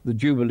Wharf, the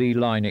Jubilee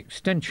Line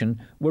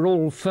extension, were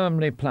all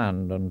firmly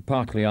planned and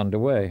partly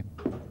underway.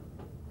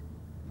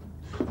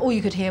 All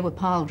you could hear were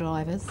pile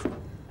drivers.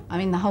 I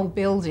mean, the whole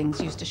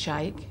buildings used to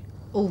shake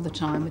all the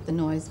time with the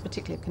noise,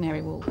 particularly at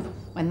Canary Wharf,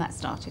 when that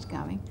started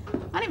going.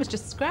 And it was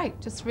just great,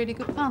 just really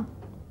good fun.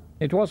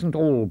 It wasn't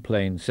all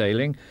plain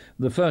sailing.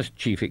 The first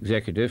chief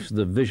executive,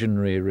 the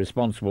visionary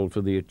responsible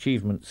for the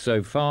achievements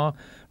so far,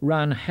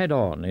 ran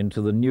head-on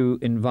into the new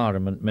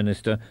Environment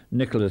Minister,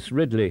 Nicholas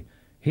Ridley.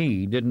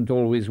 He didn't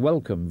always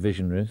welcome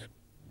visionaries.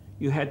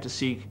 You had to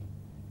seek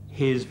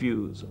his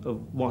views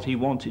of what he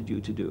wanted you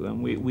to do,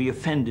 and we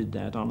offended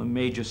that on a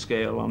major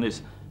scale on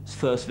his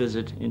first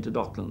visit into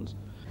Docklands.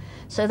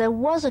 So there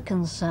was a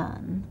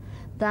concern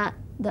that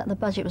the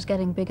budget was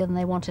getting bigger than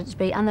they wanted it to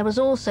be, and there was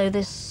also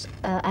this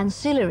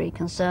ancillary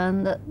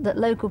concern that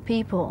local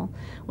people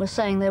were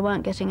saying they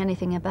weren't getting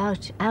anything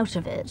out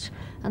of it,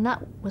 and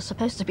that was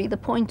supposed to be the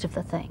point of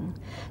the thing.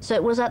 So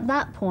it was at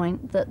that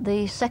point that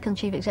the second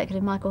chief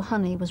executive, Michael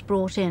Honey, was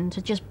brought in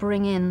to just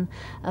bring in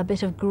a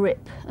bit of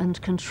grip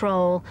and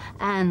control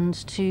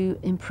and to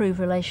improve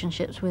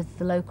relationships with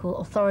the local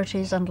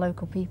authorities and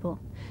local people.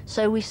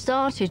 So we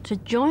started to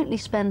jointly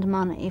spend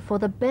money for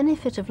the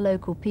benefit of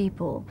local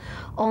people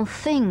on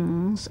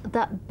things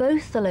that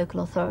both the local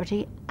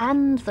authority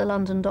and the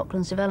London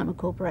Docklands Development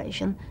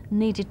Corporation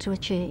needed to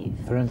achieve.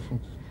 For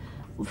instance?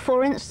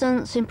 For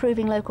instance,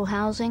 improving local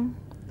housing.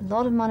 A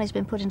lot of money's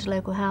been put into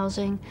local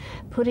housing,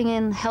 putting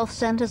in health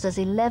centres. There's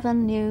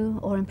 11 new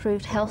or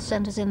improved health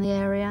centres in the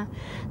area.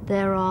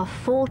 There are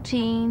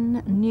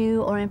 14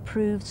 new or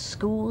improved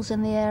schools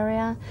in the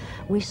area.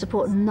 We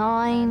support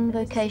 9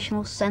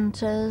 vocational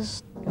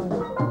centres.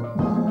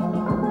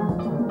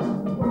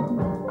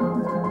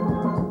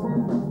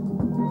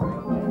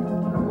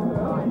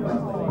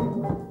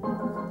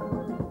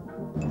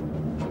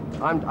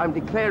 I'm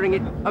declaring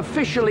it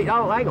officially.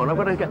 Oh, hang on, I've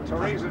got to get.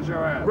 Teresa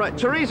Joanne. Right,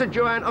 Teresa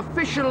Joanne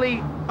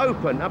officially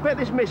open. I bet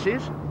this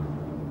misses.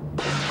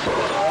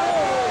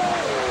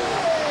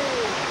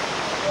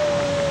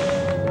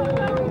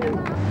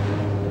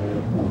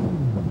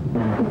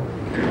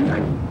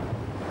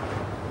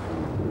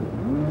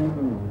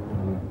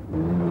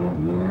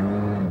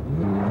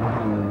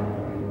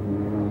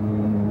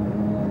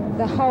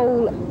 The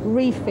whole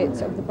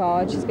refit of the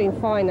barge has been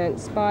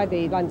financed by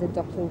the London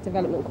Docklands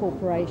Development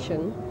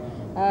Corporation.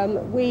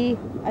 We,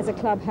 as a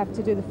club, have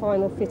to do the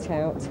final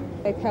fit-out.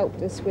 They've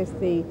helped us with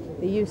the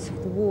use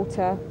of the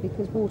water,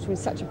 because water is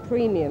such a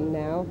premium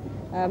now,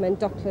 and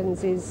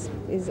Docklands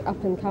is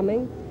up and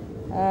coming.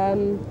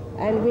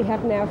 And we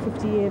have now a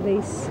 50-year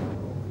lease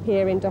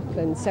here in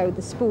Docklands, so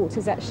the sport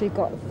has actually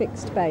got a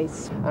fixed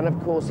base. And of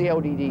course the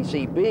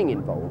LDDC being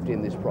involved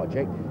in this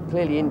project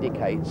clearly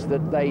indicates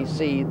that they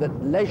see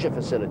that leisure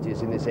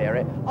facilities in this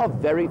area are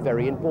very,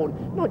 very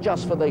important, not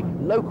just for the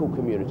local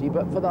community,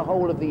 but for the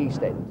whole of the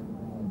East End.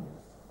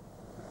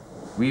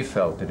 We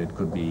felt that it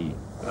could be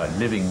a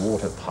living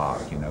water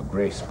park, you know,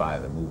 graced by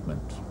the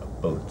movement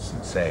of boats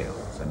and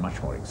sails, and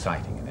much more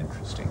exciting and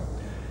interesting.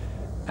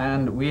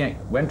 And we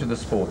went to the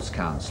Sports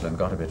Council and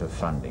got a bit of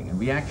funding, and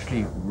we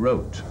actually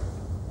wrote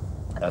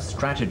a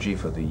strategy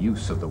for the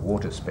use of the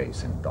water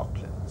space in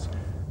Docklands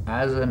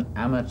as an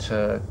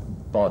amateur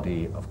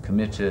body of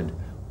committed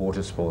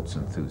water sports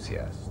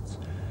enthusiasts.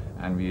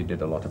 And we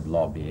did a lot of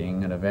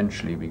lobbying, and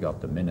eventually we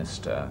got the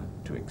minister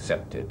to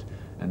accept it.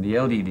 And the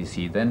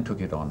LDDC then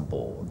took it on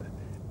board,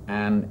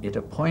 and it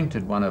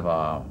appointed one of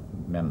our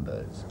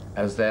members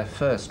as their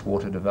first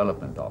water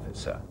development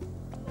officer.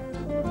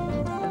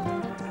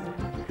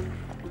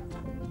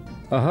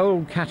 A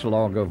whole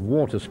catalogue of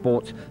water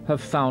sports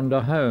have found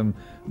a home.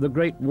 The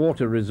great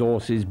water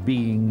resource is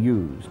being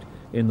used.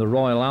 In the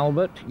Royal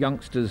Albert,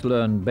 youngsters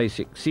learn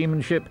basic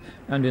seamanship,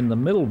 and in the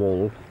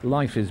Millwall,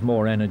 life is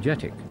more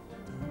energetic.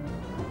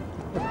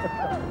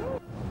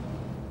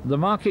 The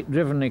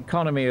market-driven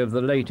economy of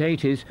the late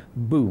 80s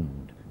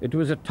boomed. It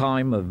was a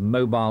time of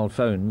mobile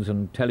phones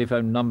and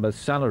telephone number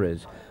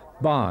salaries.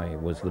 Buy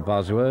was the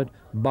buzzword,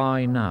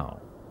 buy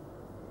now.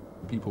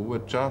 People were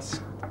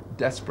just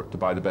desperate to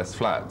buy the best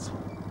flats.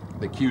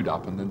 They queued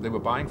up and then they were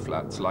buying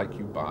flats like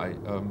you buy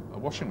a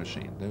washing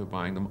machine. They were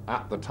buying them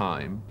at the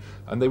time,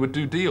 and they would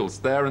do deals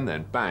there and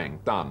then, bang,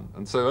 done.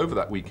 And so over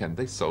that weekend,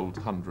 they sold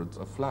hundreds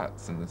of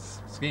flats in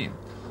this scheme.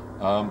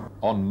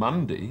 On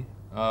Monday,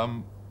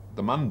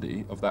 the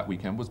Monday of that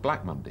weekend was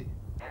Black Monday.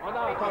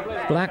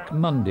 Black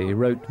Monday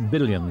wrote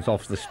billions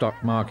off the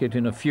stock market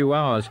in a few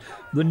hours.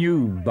 The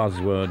new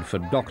buzzword for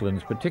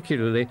Docklands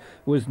particularly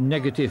was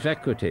negative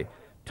equity.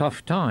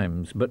 Tough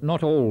times, but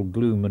not all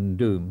gloom and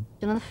doom.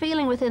 And the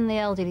feeling within the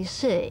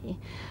LDDC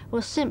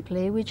was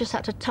simply we just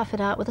had to tough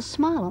it out with a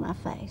smile on our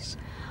face.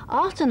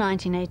 After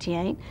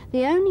 1988,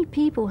 the only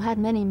people who had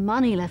any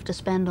money left to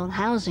spend on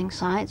housing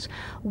sites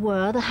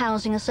were the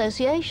housing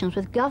associations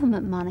with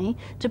government money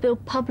to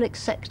build public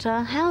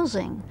sector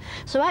housing.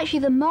 So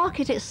actually the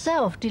market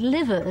itself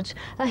delivered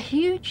a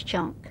huge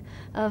chunk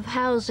of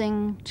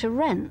housing to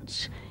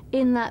rent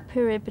in that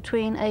period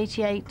between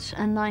 88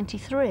 and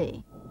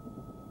 93.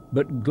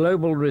 But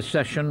global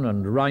recession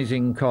and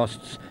rising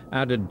costs,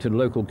 added to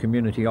local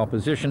community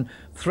opposition,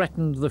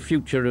 threatened the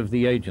future of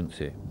the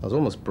agency. I was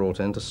almost brought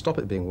in to stop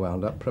it being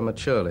wound up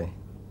prematurely,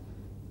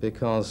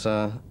 because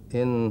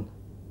in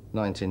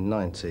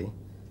 1990,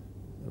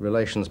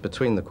 relations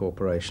between the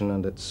corporation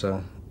and its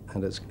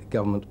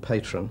government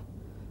patron,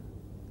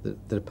 the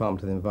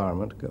Department of the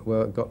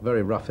Environment, got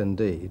very rough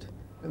indeed.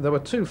 There were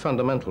two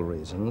fundamental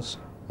reasons: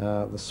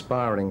 the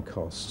spiralling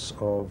costs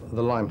of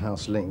the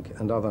Limehouse Link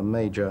and other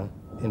major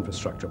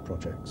infrastructure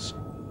projects.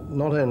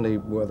 Not only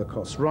were the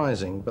costs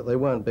rising, but they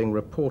weren't being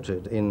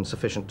reported in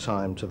sufficient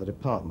time to the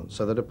department.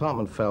 So the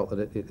department felt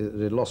that it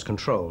had lost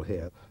control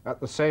here. At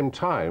the same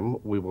time,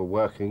 we were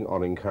working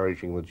on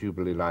encouraging the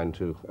Jubilee line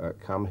to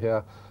come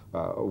here,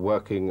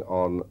 working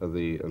on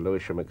the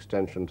Lewisham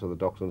extension to the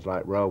Docklands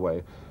Light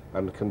Railway,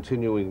 and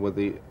continuing with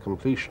the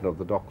completion of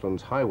the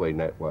Docklands highway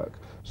network,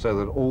 so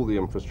that all the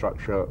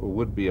infrastructure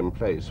would be in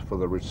place for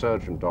the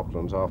resurgent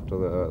Docklands after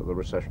the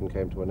recession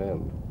came to an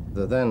end.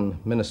 The then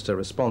minister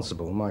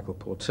responsible, Michael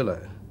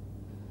Portillo,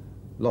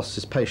 lost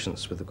his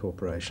patience with the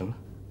corporation,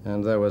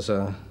 and there was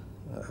a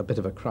bit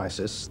of a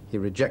crisis. He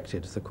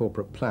rejected the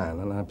corporate plan,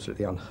 an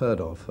absolutely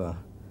unheard of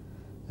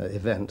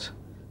event,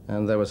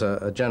 and there was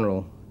a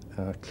general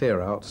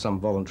clear-out, some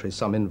voluntary,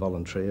 some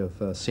involuntary,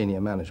 of senior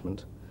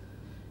management.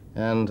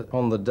 And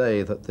on the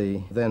day that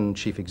the then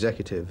chief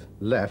executive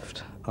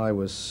left, I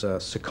was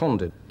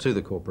seconded to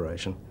the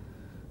corporation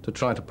to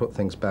try to put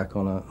things back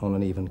on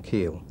an even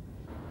keel.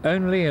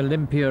 Only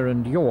Olympia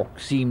and York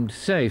seemed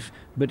safe,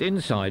 but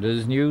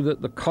insiders knew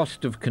that the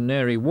cost of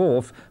Canary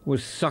Wharf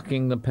was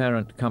sucking the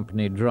parent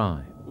company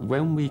dry.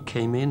 When we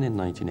came in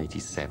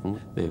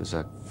 1987, there was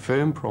a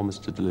firm promise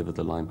to deliver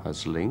the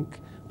Limehouse Link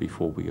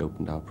before we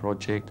opened our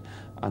project,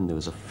 and there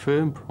was a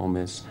firm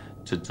promise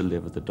to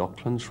deliver the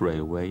Docklands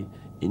Railway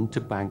into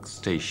Bank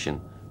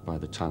Station by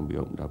the time we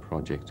opened our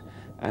project.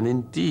 And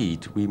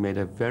indeed, we made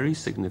a very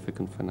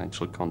significant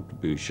financial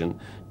contribution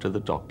to the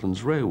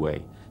Docklands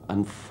Railway.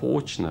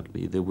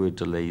 Unfortunately, there were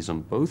delays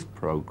on both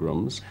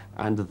programs,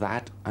 and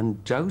that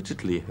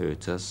undoubtedly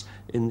hurt us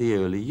in the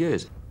early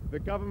years. The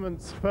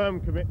government's firm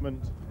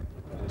commitment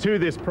to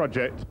this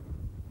project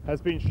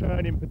has been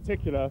shown in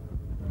particular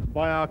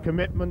by our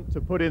commitment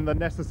to put in the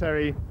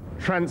necessary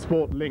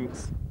transport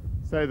links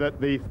so that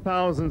the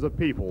thousands of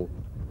people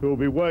who will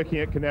be working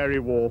at Canary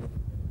Wharf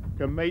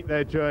can make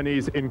their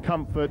journeys in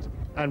comfort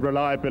and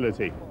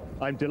reliability.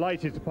 I'm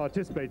delighted to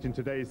participate in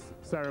today's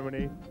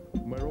ceremony,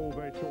 and we're all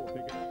very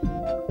shortly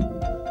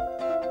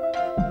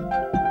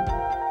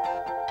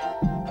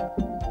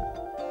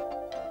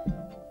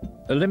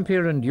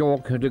Olympia and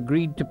York had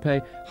agreed to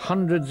pay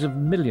hundreds of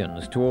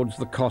millions towards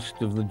the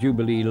cost of the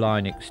Jubilee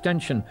line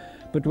extension,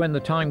 but when the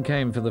time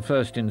came for the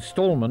first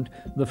instalment,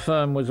 the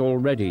firm was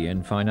already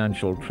in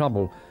financial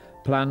trouble.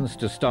 Plans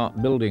to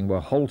start building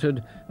were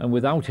halted, and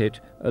without it,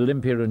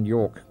 Olympia and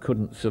York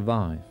couldn't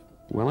survive.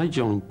 When I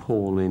joined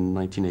Paul in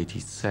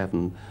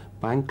 1987,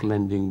 bank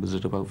lending was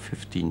at about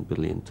 15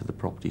 billion to the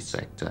property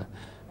sector,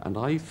 and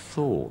I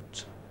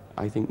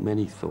think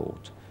many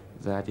thought,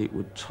 that it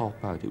would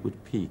top out, it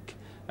would peak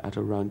at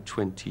around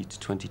 20 to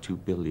 22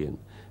 billion,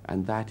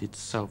 and that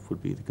itself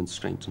would be the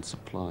constraint on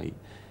supply.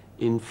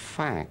 In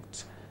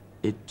fact,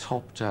 it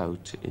topped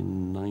out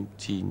in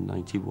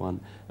 1991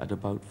 at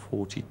about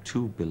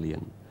 42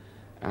 billion,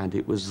 and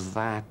it was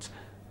that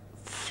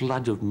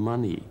flood of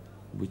money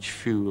which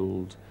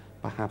fueled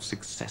perhaps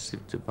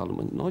excessive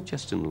development, not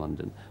just in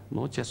London,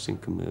 not just in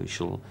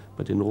commercial,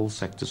 but in all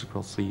sectors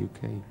across the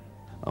UK.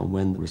 And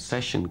when the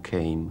recession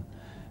came,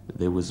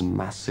 There was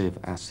massive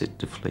asset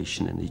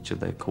deflation in each of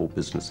their core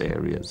business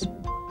areas.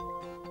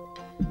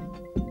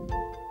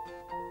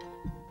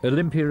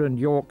 Olympia and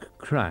York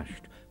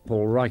crashed.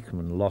 Paul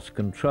Reichman lost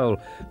control.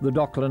 The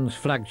Docklands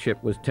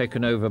flagship was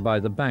taken over by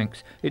the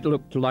banks. It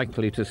looked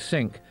likely to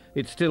sink.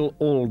 It still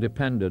all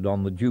depended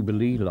on the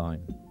Jubilee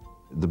line.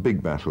 The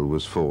big battle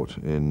was fought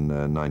in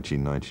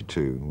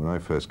 1992. When I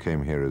first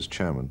came here as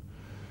chairman,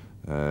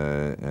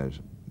 the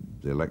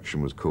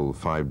election was called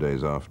 5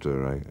 days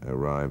after I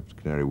arrived.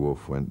 Canary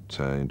Wharf went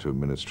into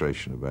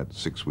administration about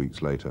 6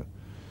 weeks later.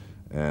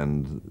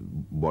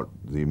 And what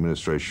the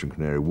administration of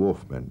Canary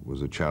Wharf meant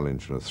was a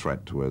challenge and a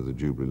threat to whether the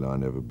Jubilee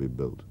line ever be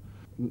built.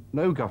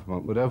 No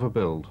government would ever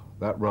build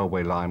that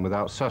railway line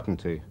without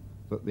certainty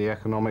that the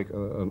economic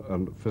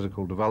and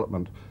physical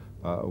development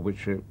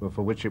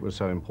for which it was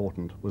so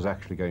important was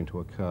actually going to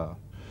occur.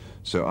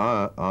 So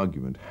our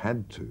argument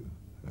had to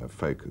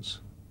focus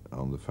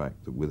on the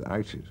fact that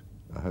without it,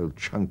 a whole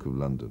chunk of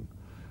London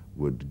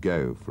would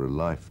go for a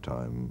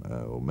lifetime,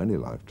 or many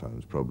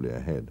lifetimes probably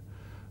ahead,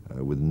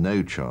 with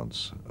no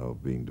chance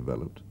of being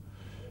developed.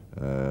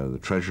 The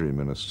Treasury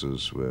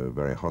ministers were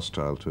very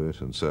hostile to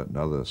it, and certain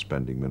other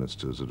spending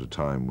ministers at a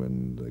time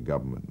when the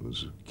government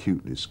was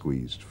acutely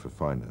squeezed for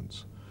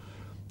finance.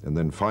 And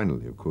then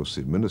finally, of course,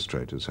 the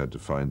administrators had to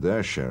find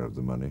their share of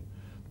the money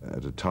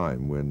at a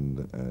time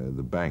when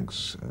the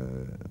banks,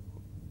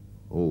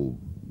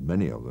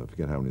 many of them, I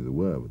forget how many there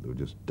were, but there were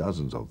just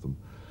dozens of them,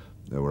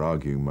 they were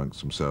arguing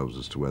amongst themselves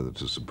as to whether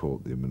to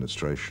support the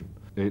administration.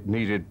 It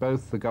needed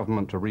both the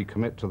government to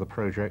recommit to the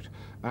project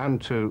and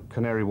to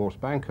Canary Wharf's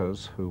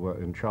bankers, who were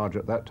in charge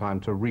at that time,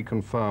 to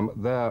reconfirm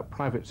their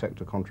private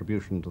sector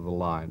contribution to the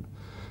line,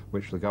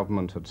 which the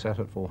government had set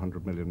at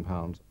 £400 million.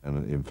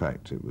 And in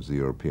fact, it was the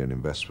European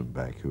Investment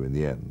Bank who in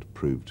the end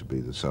proved to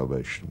be the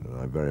salvation. And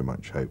I very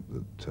much hope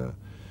that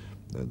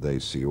they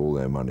see all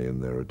their money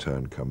and their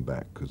return come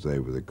back, because they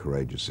were the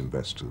courageous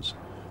investors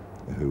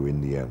who in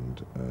the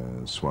end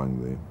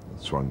swung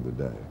the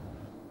day.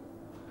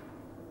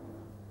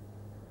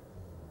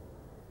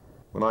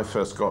 When I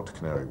first got to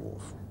Canary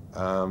Wharf,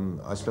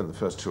 I spent the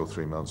first 2 or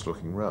 3 months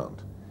looking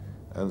around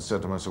and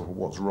said to myself, well,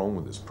 what's wrong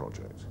with this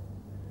project?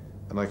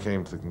 And I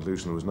came to the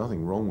conclusion there was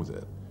nothing wrong with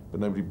it, but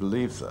nobody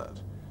believed that.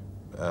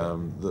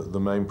 The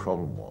main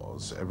problem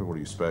was everybody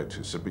you spoke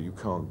to said, but you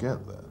can't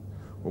get there.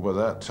 Well,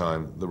 by that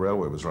time, the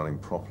railway was running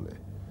properly.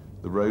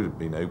 The road had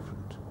been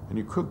opened, and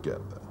you could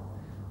get there.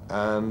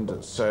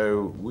 And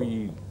so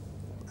we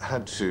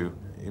had to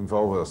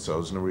involve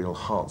ourselves in a real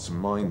hearts and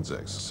minds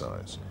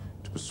exercise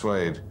to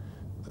persuade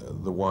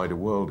the wider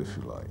world, if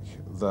you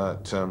like,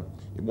 that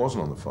it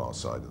wasn't on the far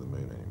side of the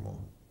moon anymore.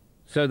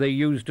 So they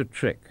used a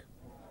trick.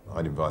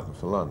 I'd invite them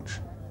for lunch.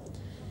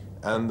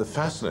 And the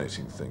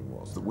fascinating thing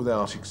was that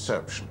without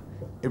exception,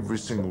 every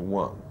single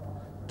one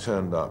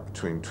turned up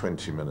between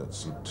 20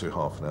 minutes to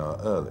half an hour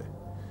early,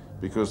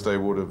 because they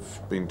would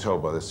have been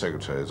told by their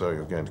secretaries, oh,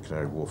 you're going to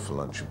Canary Wharf for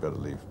lunch, you better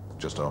leave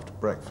just after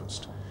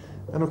breakfast.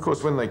 And of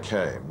course, when they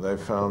came, they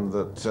found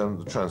that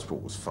the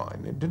transport was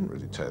fine. It didn't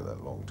really take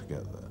that long to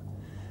get there.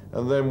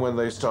 And then when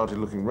they started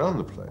looking around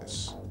the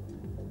place,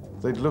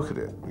 they'd look at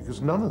it, because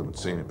none of them had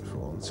seen it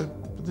before, and said,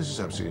 but this is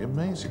absolutely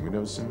amazing, we've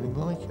never seen anything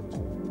like it.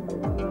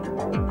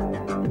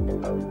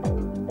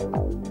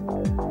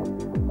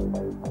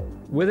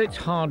 With its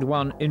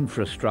hard-won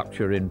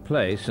infrastructure in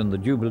place and the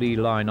Jubilee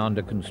line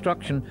under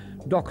construction,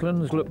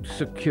 Docklands looked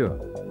secure.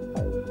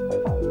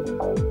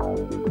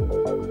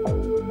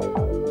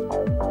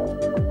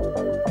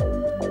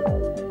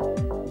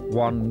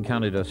 One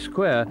Canada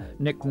Square,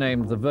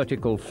 nicknamed the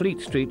Vertical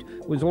Fleet Street,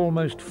 was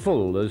almost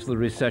full as the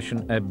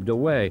recession ebbed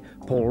away.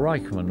 Paul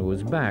Reichman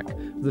was back.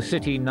 The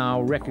city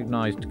now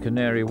recognized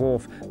Canary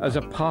Wharf as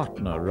a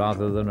partner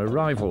rather than a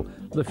rival.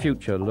 The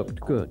future looked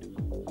good.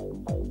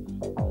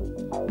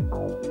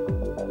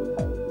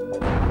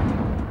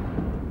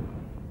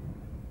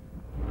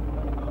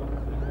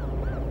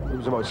 It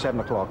was about 7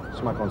 o'clock,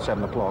 smack on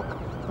 7 o'clock,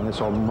 and this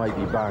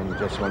almighty bang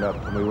just went up,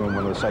 and we were in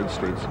one of the side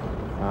streets,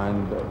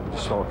 and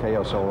just saw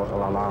chaos, all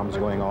alarms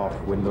going off,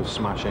 windows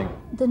smashing.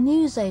 The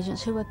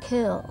newsagents who were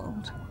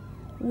killed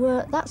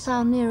that's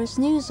our nearest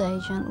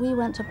newsagent. We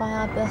went to buy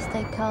our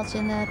birthday cards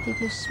in there, people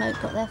who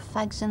smoked got their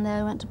fags in there,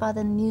 we went to buy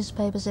the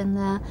newspapers in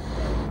there.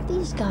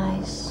 These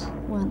guys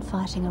weren't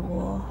fighting a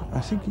war. I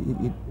think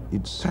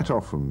it set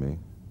off from me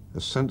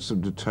a sense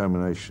of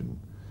determination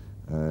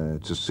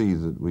to see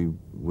that we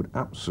would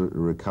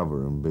absolutely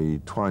recover and be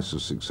twice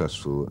as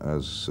successful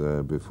as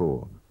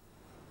before.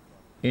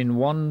 In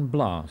one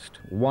blast,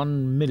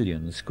 1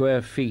 million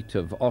square feet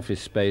of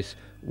office space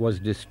was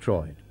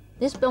destroyed.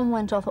 This bomb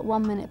went off at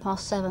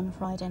 7:01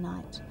 Friday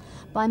night.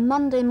 By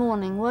Monday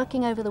morning,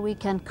 working over the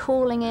weekend,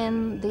 calling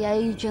in the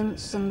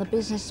agents and the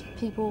business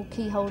people,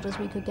 key holders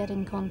we could get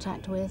in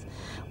contact with,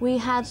 we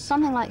had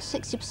something like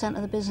 60%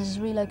 of the businesses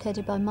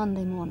relocated by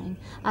Monday morning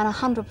and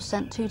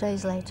 100% 2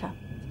 days later.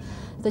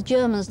 The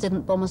Germans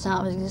didn't bomb us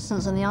out of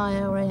existence, and the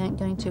IRA ain't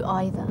going to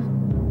either.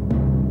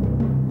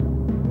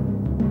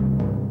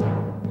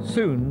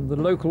 Soon, the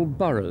local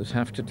boroughs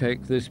have to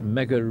take this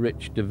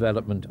mega-rich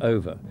development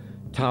over.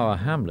 Tower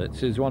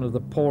Hamlets is one of the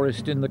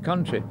poorest in the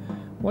country.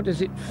 What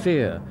does it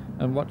fear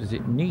and what does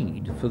it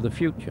need for the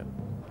future?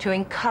 To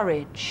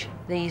encourage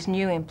these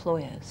new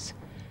employers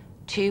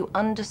to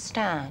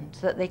understand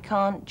that they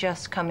can't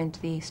just come into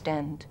the East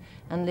End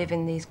and live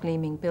in these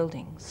gleaming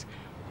buildings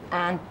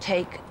and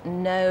take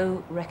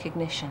no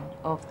recognition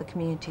of the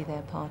community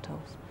they're part of.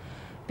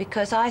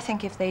 Because I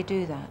think if they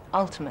do that,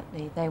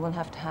 ultimately they will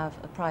have to have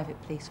a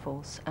private police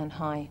force and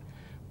high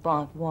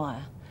barbed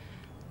wire.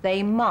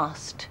 They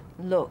must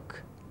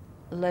look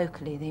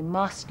locally, they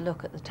must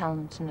look at the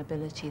talent and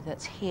ability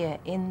that's here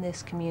in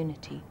this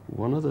community.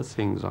 One of the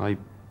things I've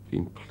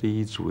been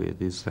pleased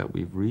with is that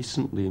we've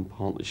recently, in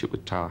partnership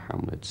with Tower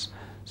Hamlets,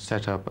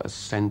 set up a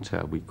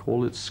centre. We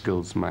call it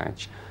Skills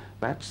Match.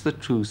 That's the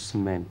true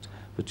cement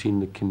between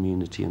the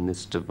community and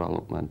this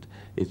development.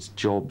 It's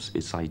jobs,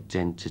 it's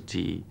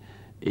identity,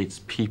 it's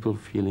people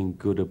feeling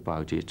good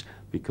about it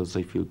because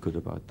they feel good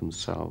about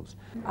themselves.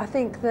 I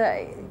think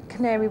that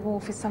Canary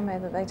Wharf is somewhere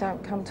that they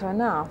don't come to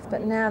enough,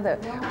 but now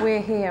that we're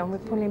here and we're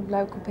pulling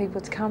local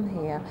people to come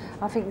here,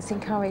 I think it's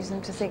encouraged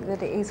them to think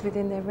that it is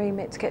within their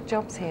remit to get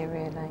jobs here,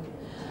 really.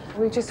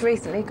 We just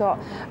recently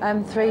got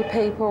 3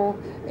 people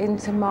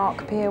into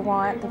Mark Pier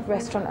White, the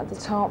restaurant at the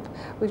top.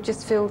 We've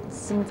just filled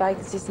some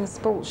vacancies in the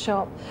sports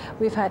shop.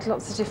 We've had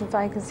lots of different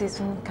vacancies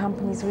from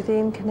companies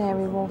within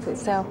Canary Wharf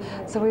itself.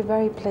 So we're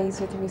very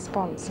pleased with the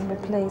response, and we're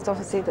pleased,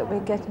 obviously, that we're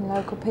getting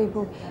local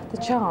people the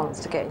chance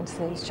to get into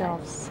these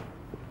jobs.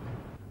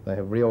 They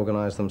have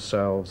reorganised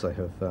themselves. They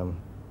have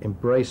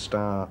embraced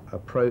our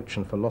approach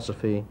and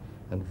philosophy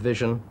and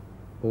vision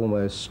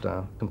almost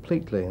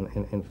completely.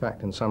 In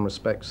fact, in some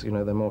respects, you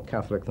know, they're more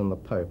Catholic than the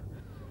Pope.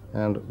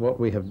 And what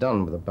we have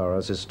done with the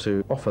boroughs is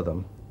to offer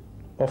them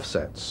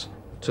offsets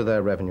to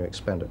their revenue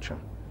expenditure,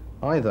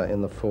 either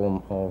in the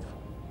form of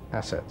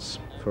assets,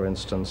 for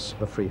instance,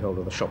 the freehold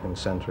of the shopping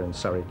centre in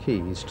Surrey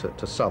Quays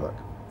to Southwark,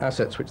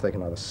 assets which they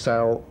can either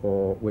sell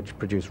or which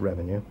produce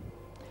revenue.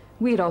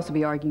 We'd also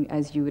be arguing,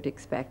 as you would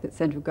expect, that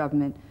central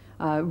government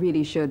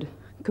really should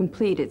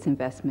complete its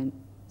investment.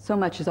 So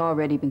much has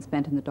already been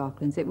spent in the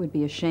Docklands. It would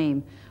be a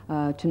shame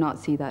to not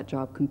see that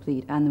job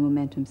complete and the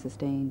momentum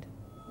sustained.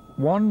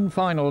 One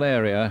final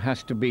area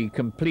has to be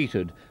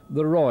completed,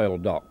 the Royal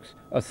Docks,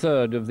 a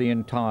third of the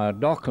entire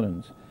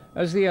Docklands.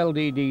 As the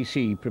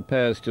LDDC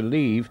prepares to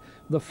leave,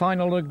 the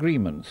final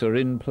agreements are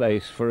in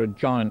place for a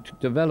giant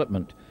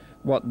development.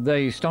 What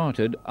they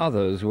started,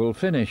 others will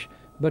finish,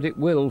 but it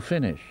will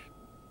finish.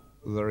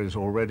 There is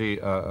already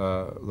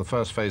the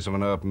first phase of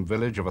an urban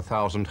village of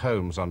 1,000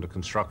 homes under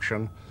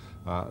construction.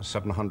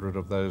 700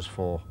 of those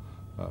for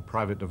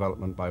private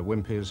development by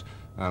Wimpey's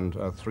and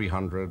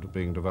 300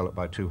 being developed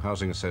by 2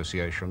 housing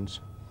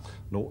associations.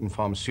 Norton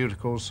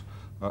Pharmaceuticals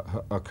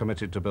are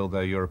committed to build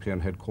their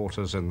European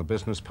headquarters in the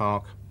business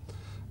park,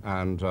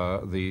 and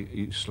the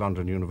East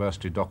London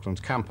University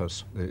Docklands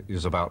campus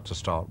is about to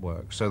start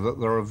work. So that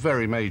there are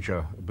very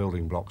major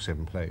building blocks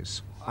in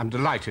place. I'm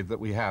delighted that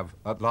we have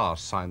at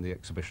last signed the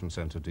exhibition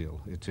centre deal.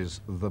 It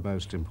is the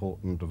most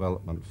important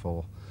development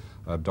for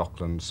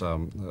Docklands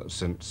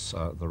since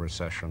the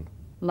recession.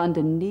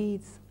 London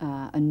needs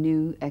a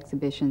new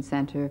exhibition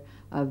centre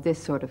of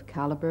this sort of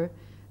calibre.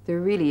 There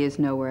really is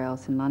nowhere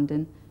else in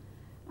London.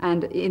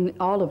 And in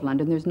all of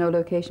London, there's no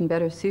location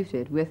better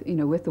suited with, you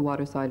know, with the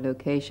waterside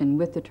location,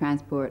 with the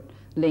transport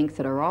links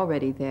that are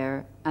already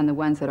there, and the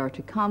ones that are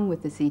to come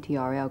with the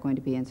CTRL going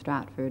to be in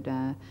Stratford,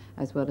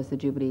 as well as the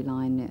Jubilee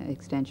line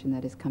extension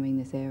that is coming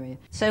this area.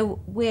 So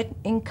we're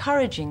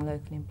encouraging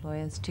local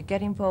employers to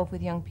get involved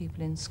with young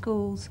people in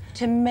schools,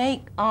 to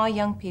make our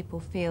young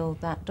people feel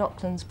that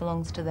Docklands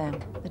belongs to them,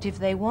 that if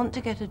they want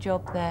to get a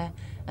job there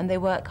and they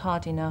work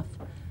hard enough,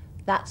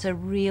 that's a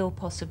real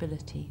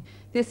possibility.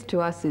 This, to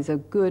us, is a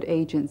good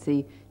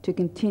agency to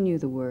continue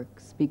the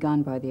works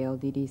begun by the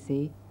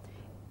LDDC.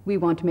 We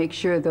want to make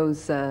sure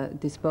those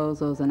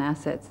disposals and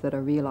assets that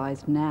are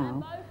realised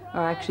now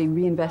are actually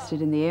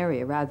reinvested in the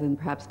area rather than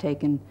perhaps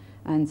taken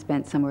and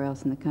spent somewhere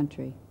else in the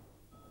country.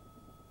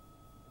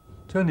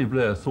 Tony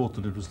Blair thought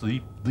that it was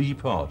the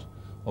part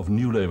of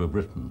New Labour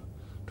Britain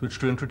to which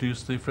to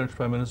introduce the French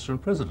Prime Minister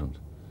and President.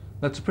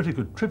 That's a pretty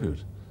good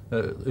tribute.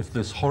 If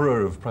this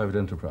horror of private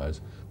enterprise,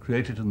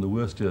 created in the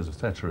worst years of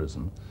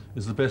Thatcherism,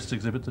 is the best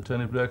exhibit that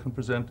Tony Blair can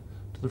present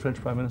to the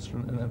French Prime Minister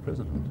and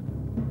President.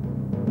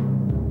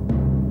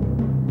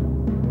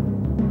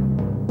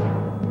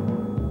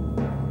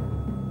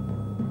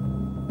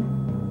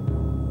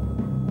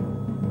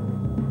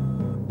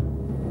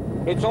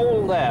 It's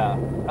all there,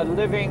 a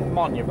living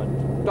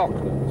monument,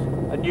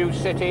 Docklands, a new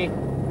city,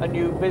 a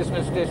new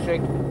business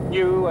district,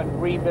 new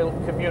and rebuilt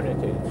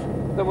communities.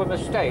 There were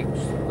mistakes,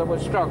 there were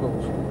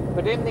struggles,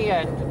 but in the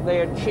end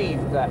they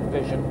achieved that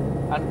vision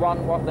and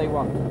won what they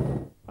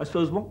wanted. I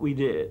suppose what we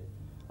did,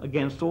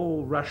 against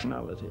all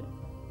rationality,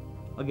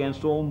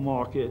 against all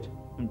market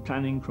and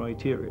planning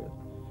criteria,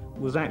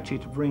 was actually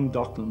to bring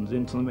Docklands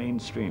into the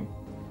mainstream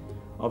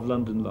of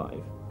London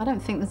life. I don't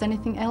think there's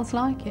anything else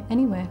like it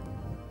anywhere.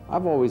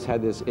 I've always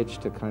had this itch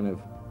to kind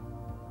of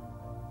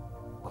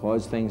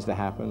cause things to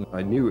happen.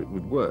 I knew it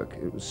would work.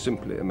 It was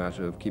simply a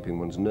matter of keeping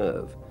one's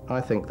nerve.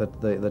 I think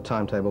that the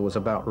timetable was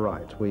about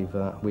right. We've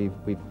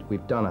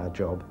done our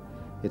job.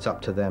 It's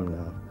up to them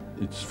now.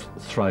 It's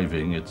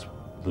thriving.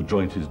 The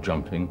joint is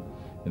jumping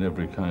in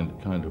every kind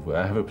of way.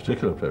 I have a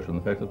particular pleasure in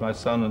the fact that my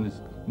son and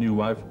his new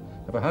wife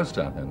have a house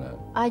down here now.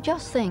 I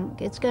just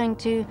think it's going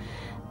to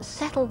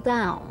settle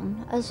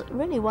down as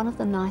really one of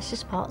the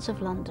nicest parts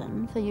of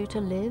London for you to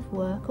live,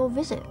 work or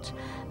visit.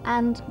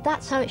 And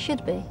that's how it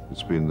should be.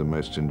 It's been the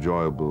most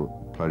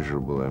enjoyable,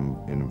 pleasurable and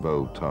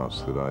involved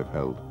task that I've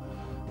held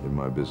in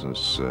my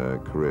business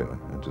career,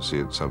 and to see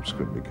it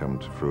subsequently come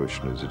to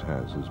fruition as it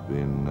has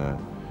been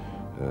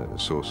a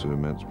source of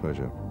immense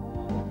pleasure.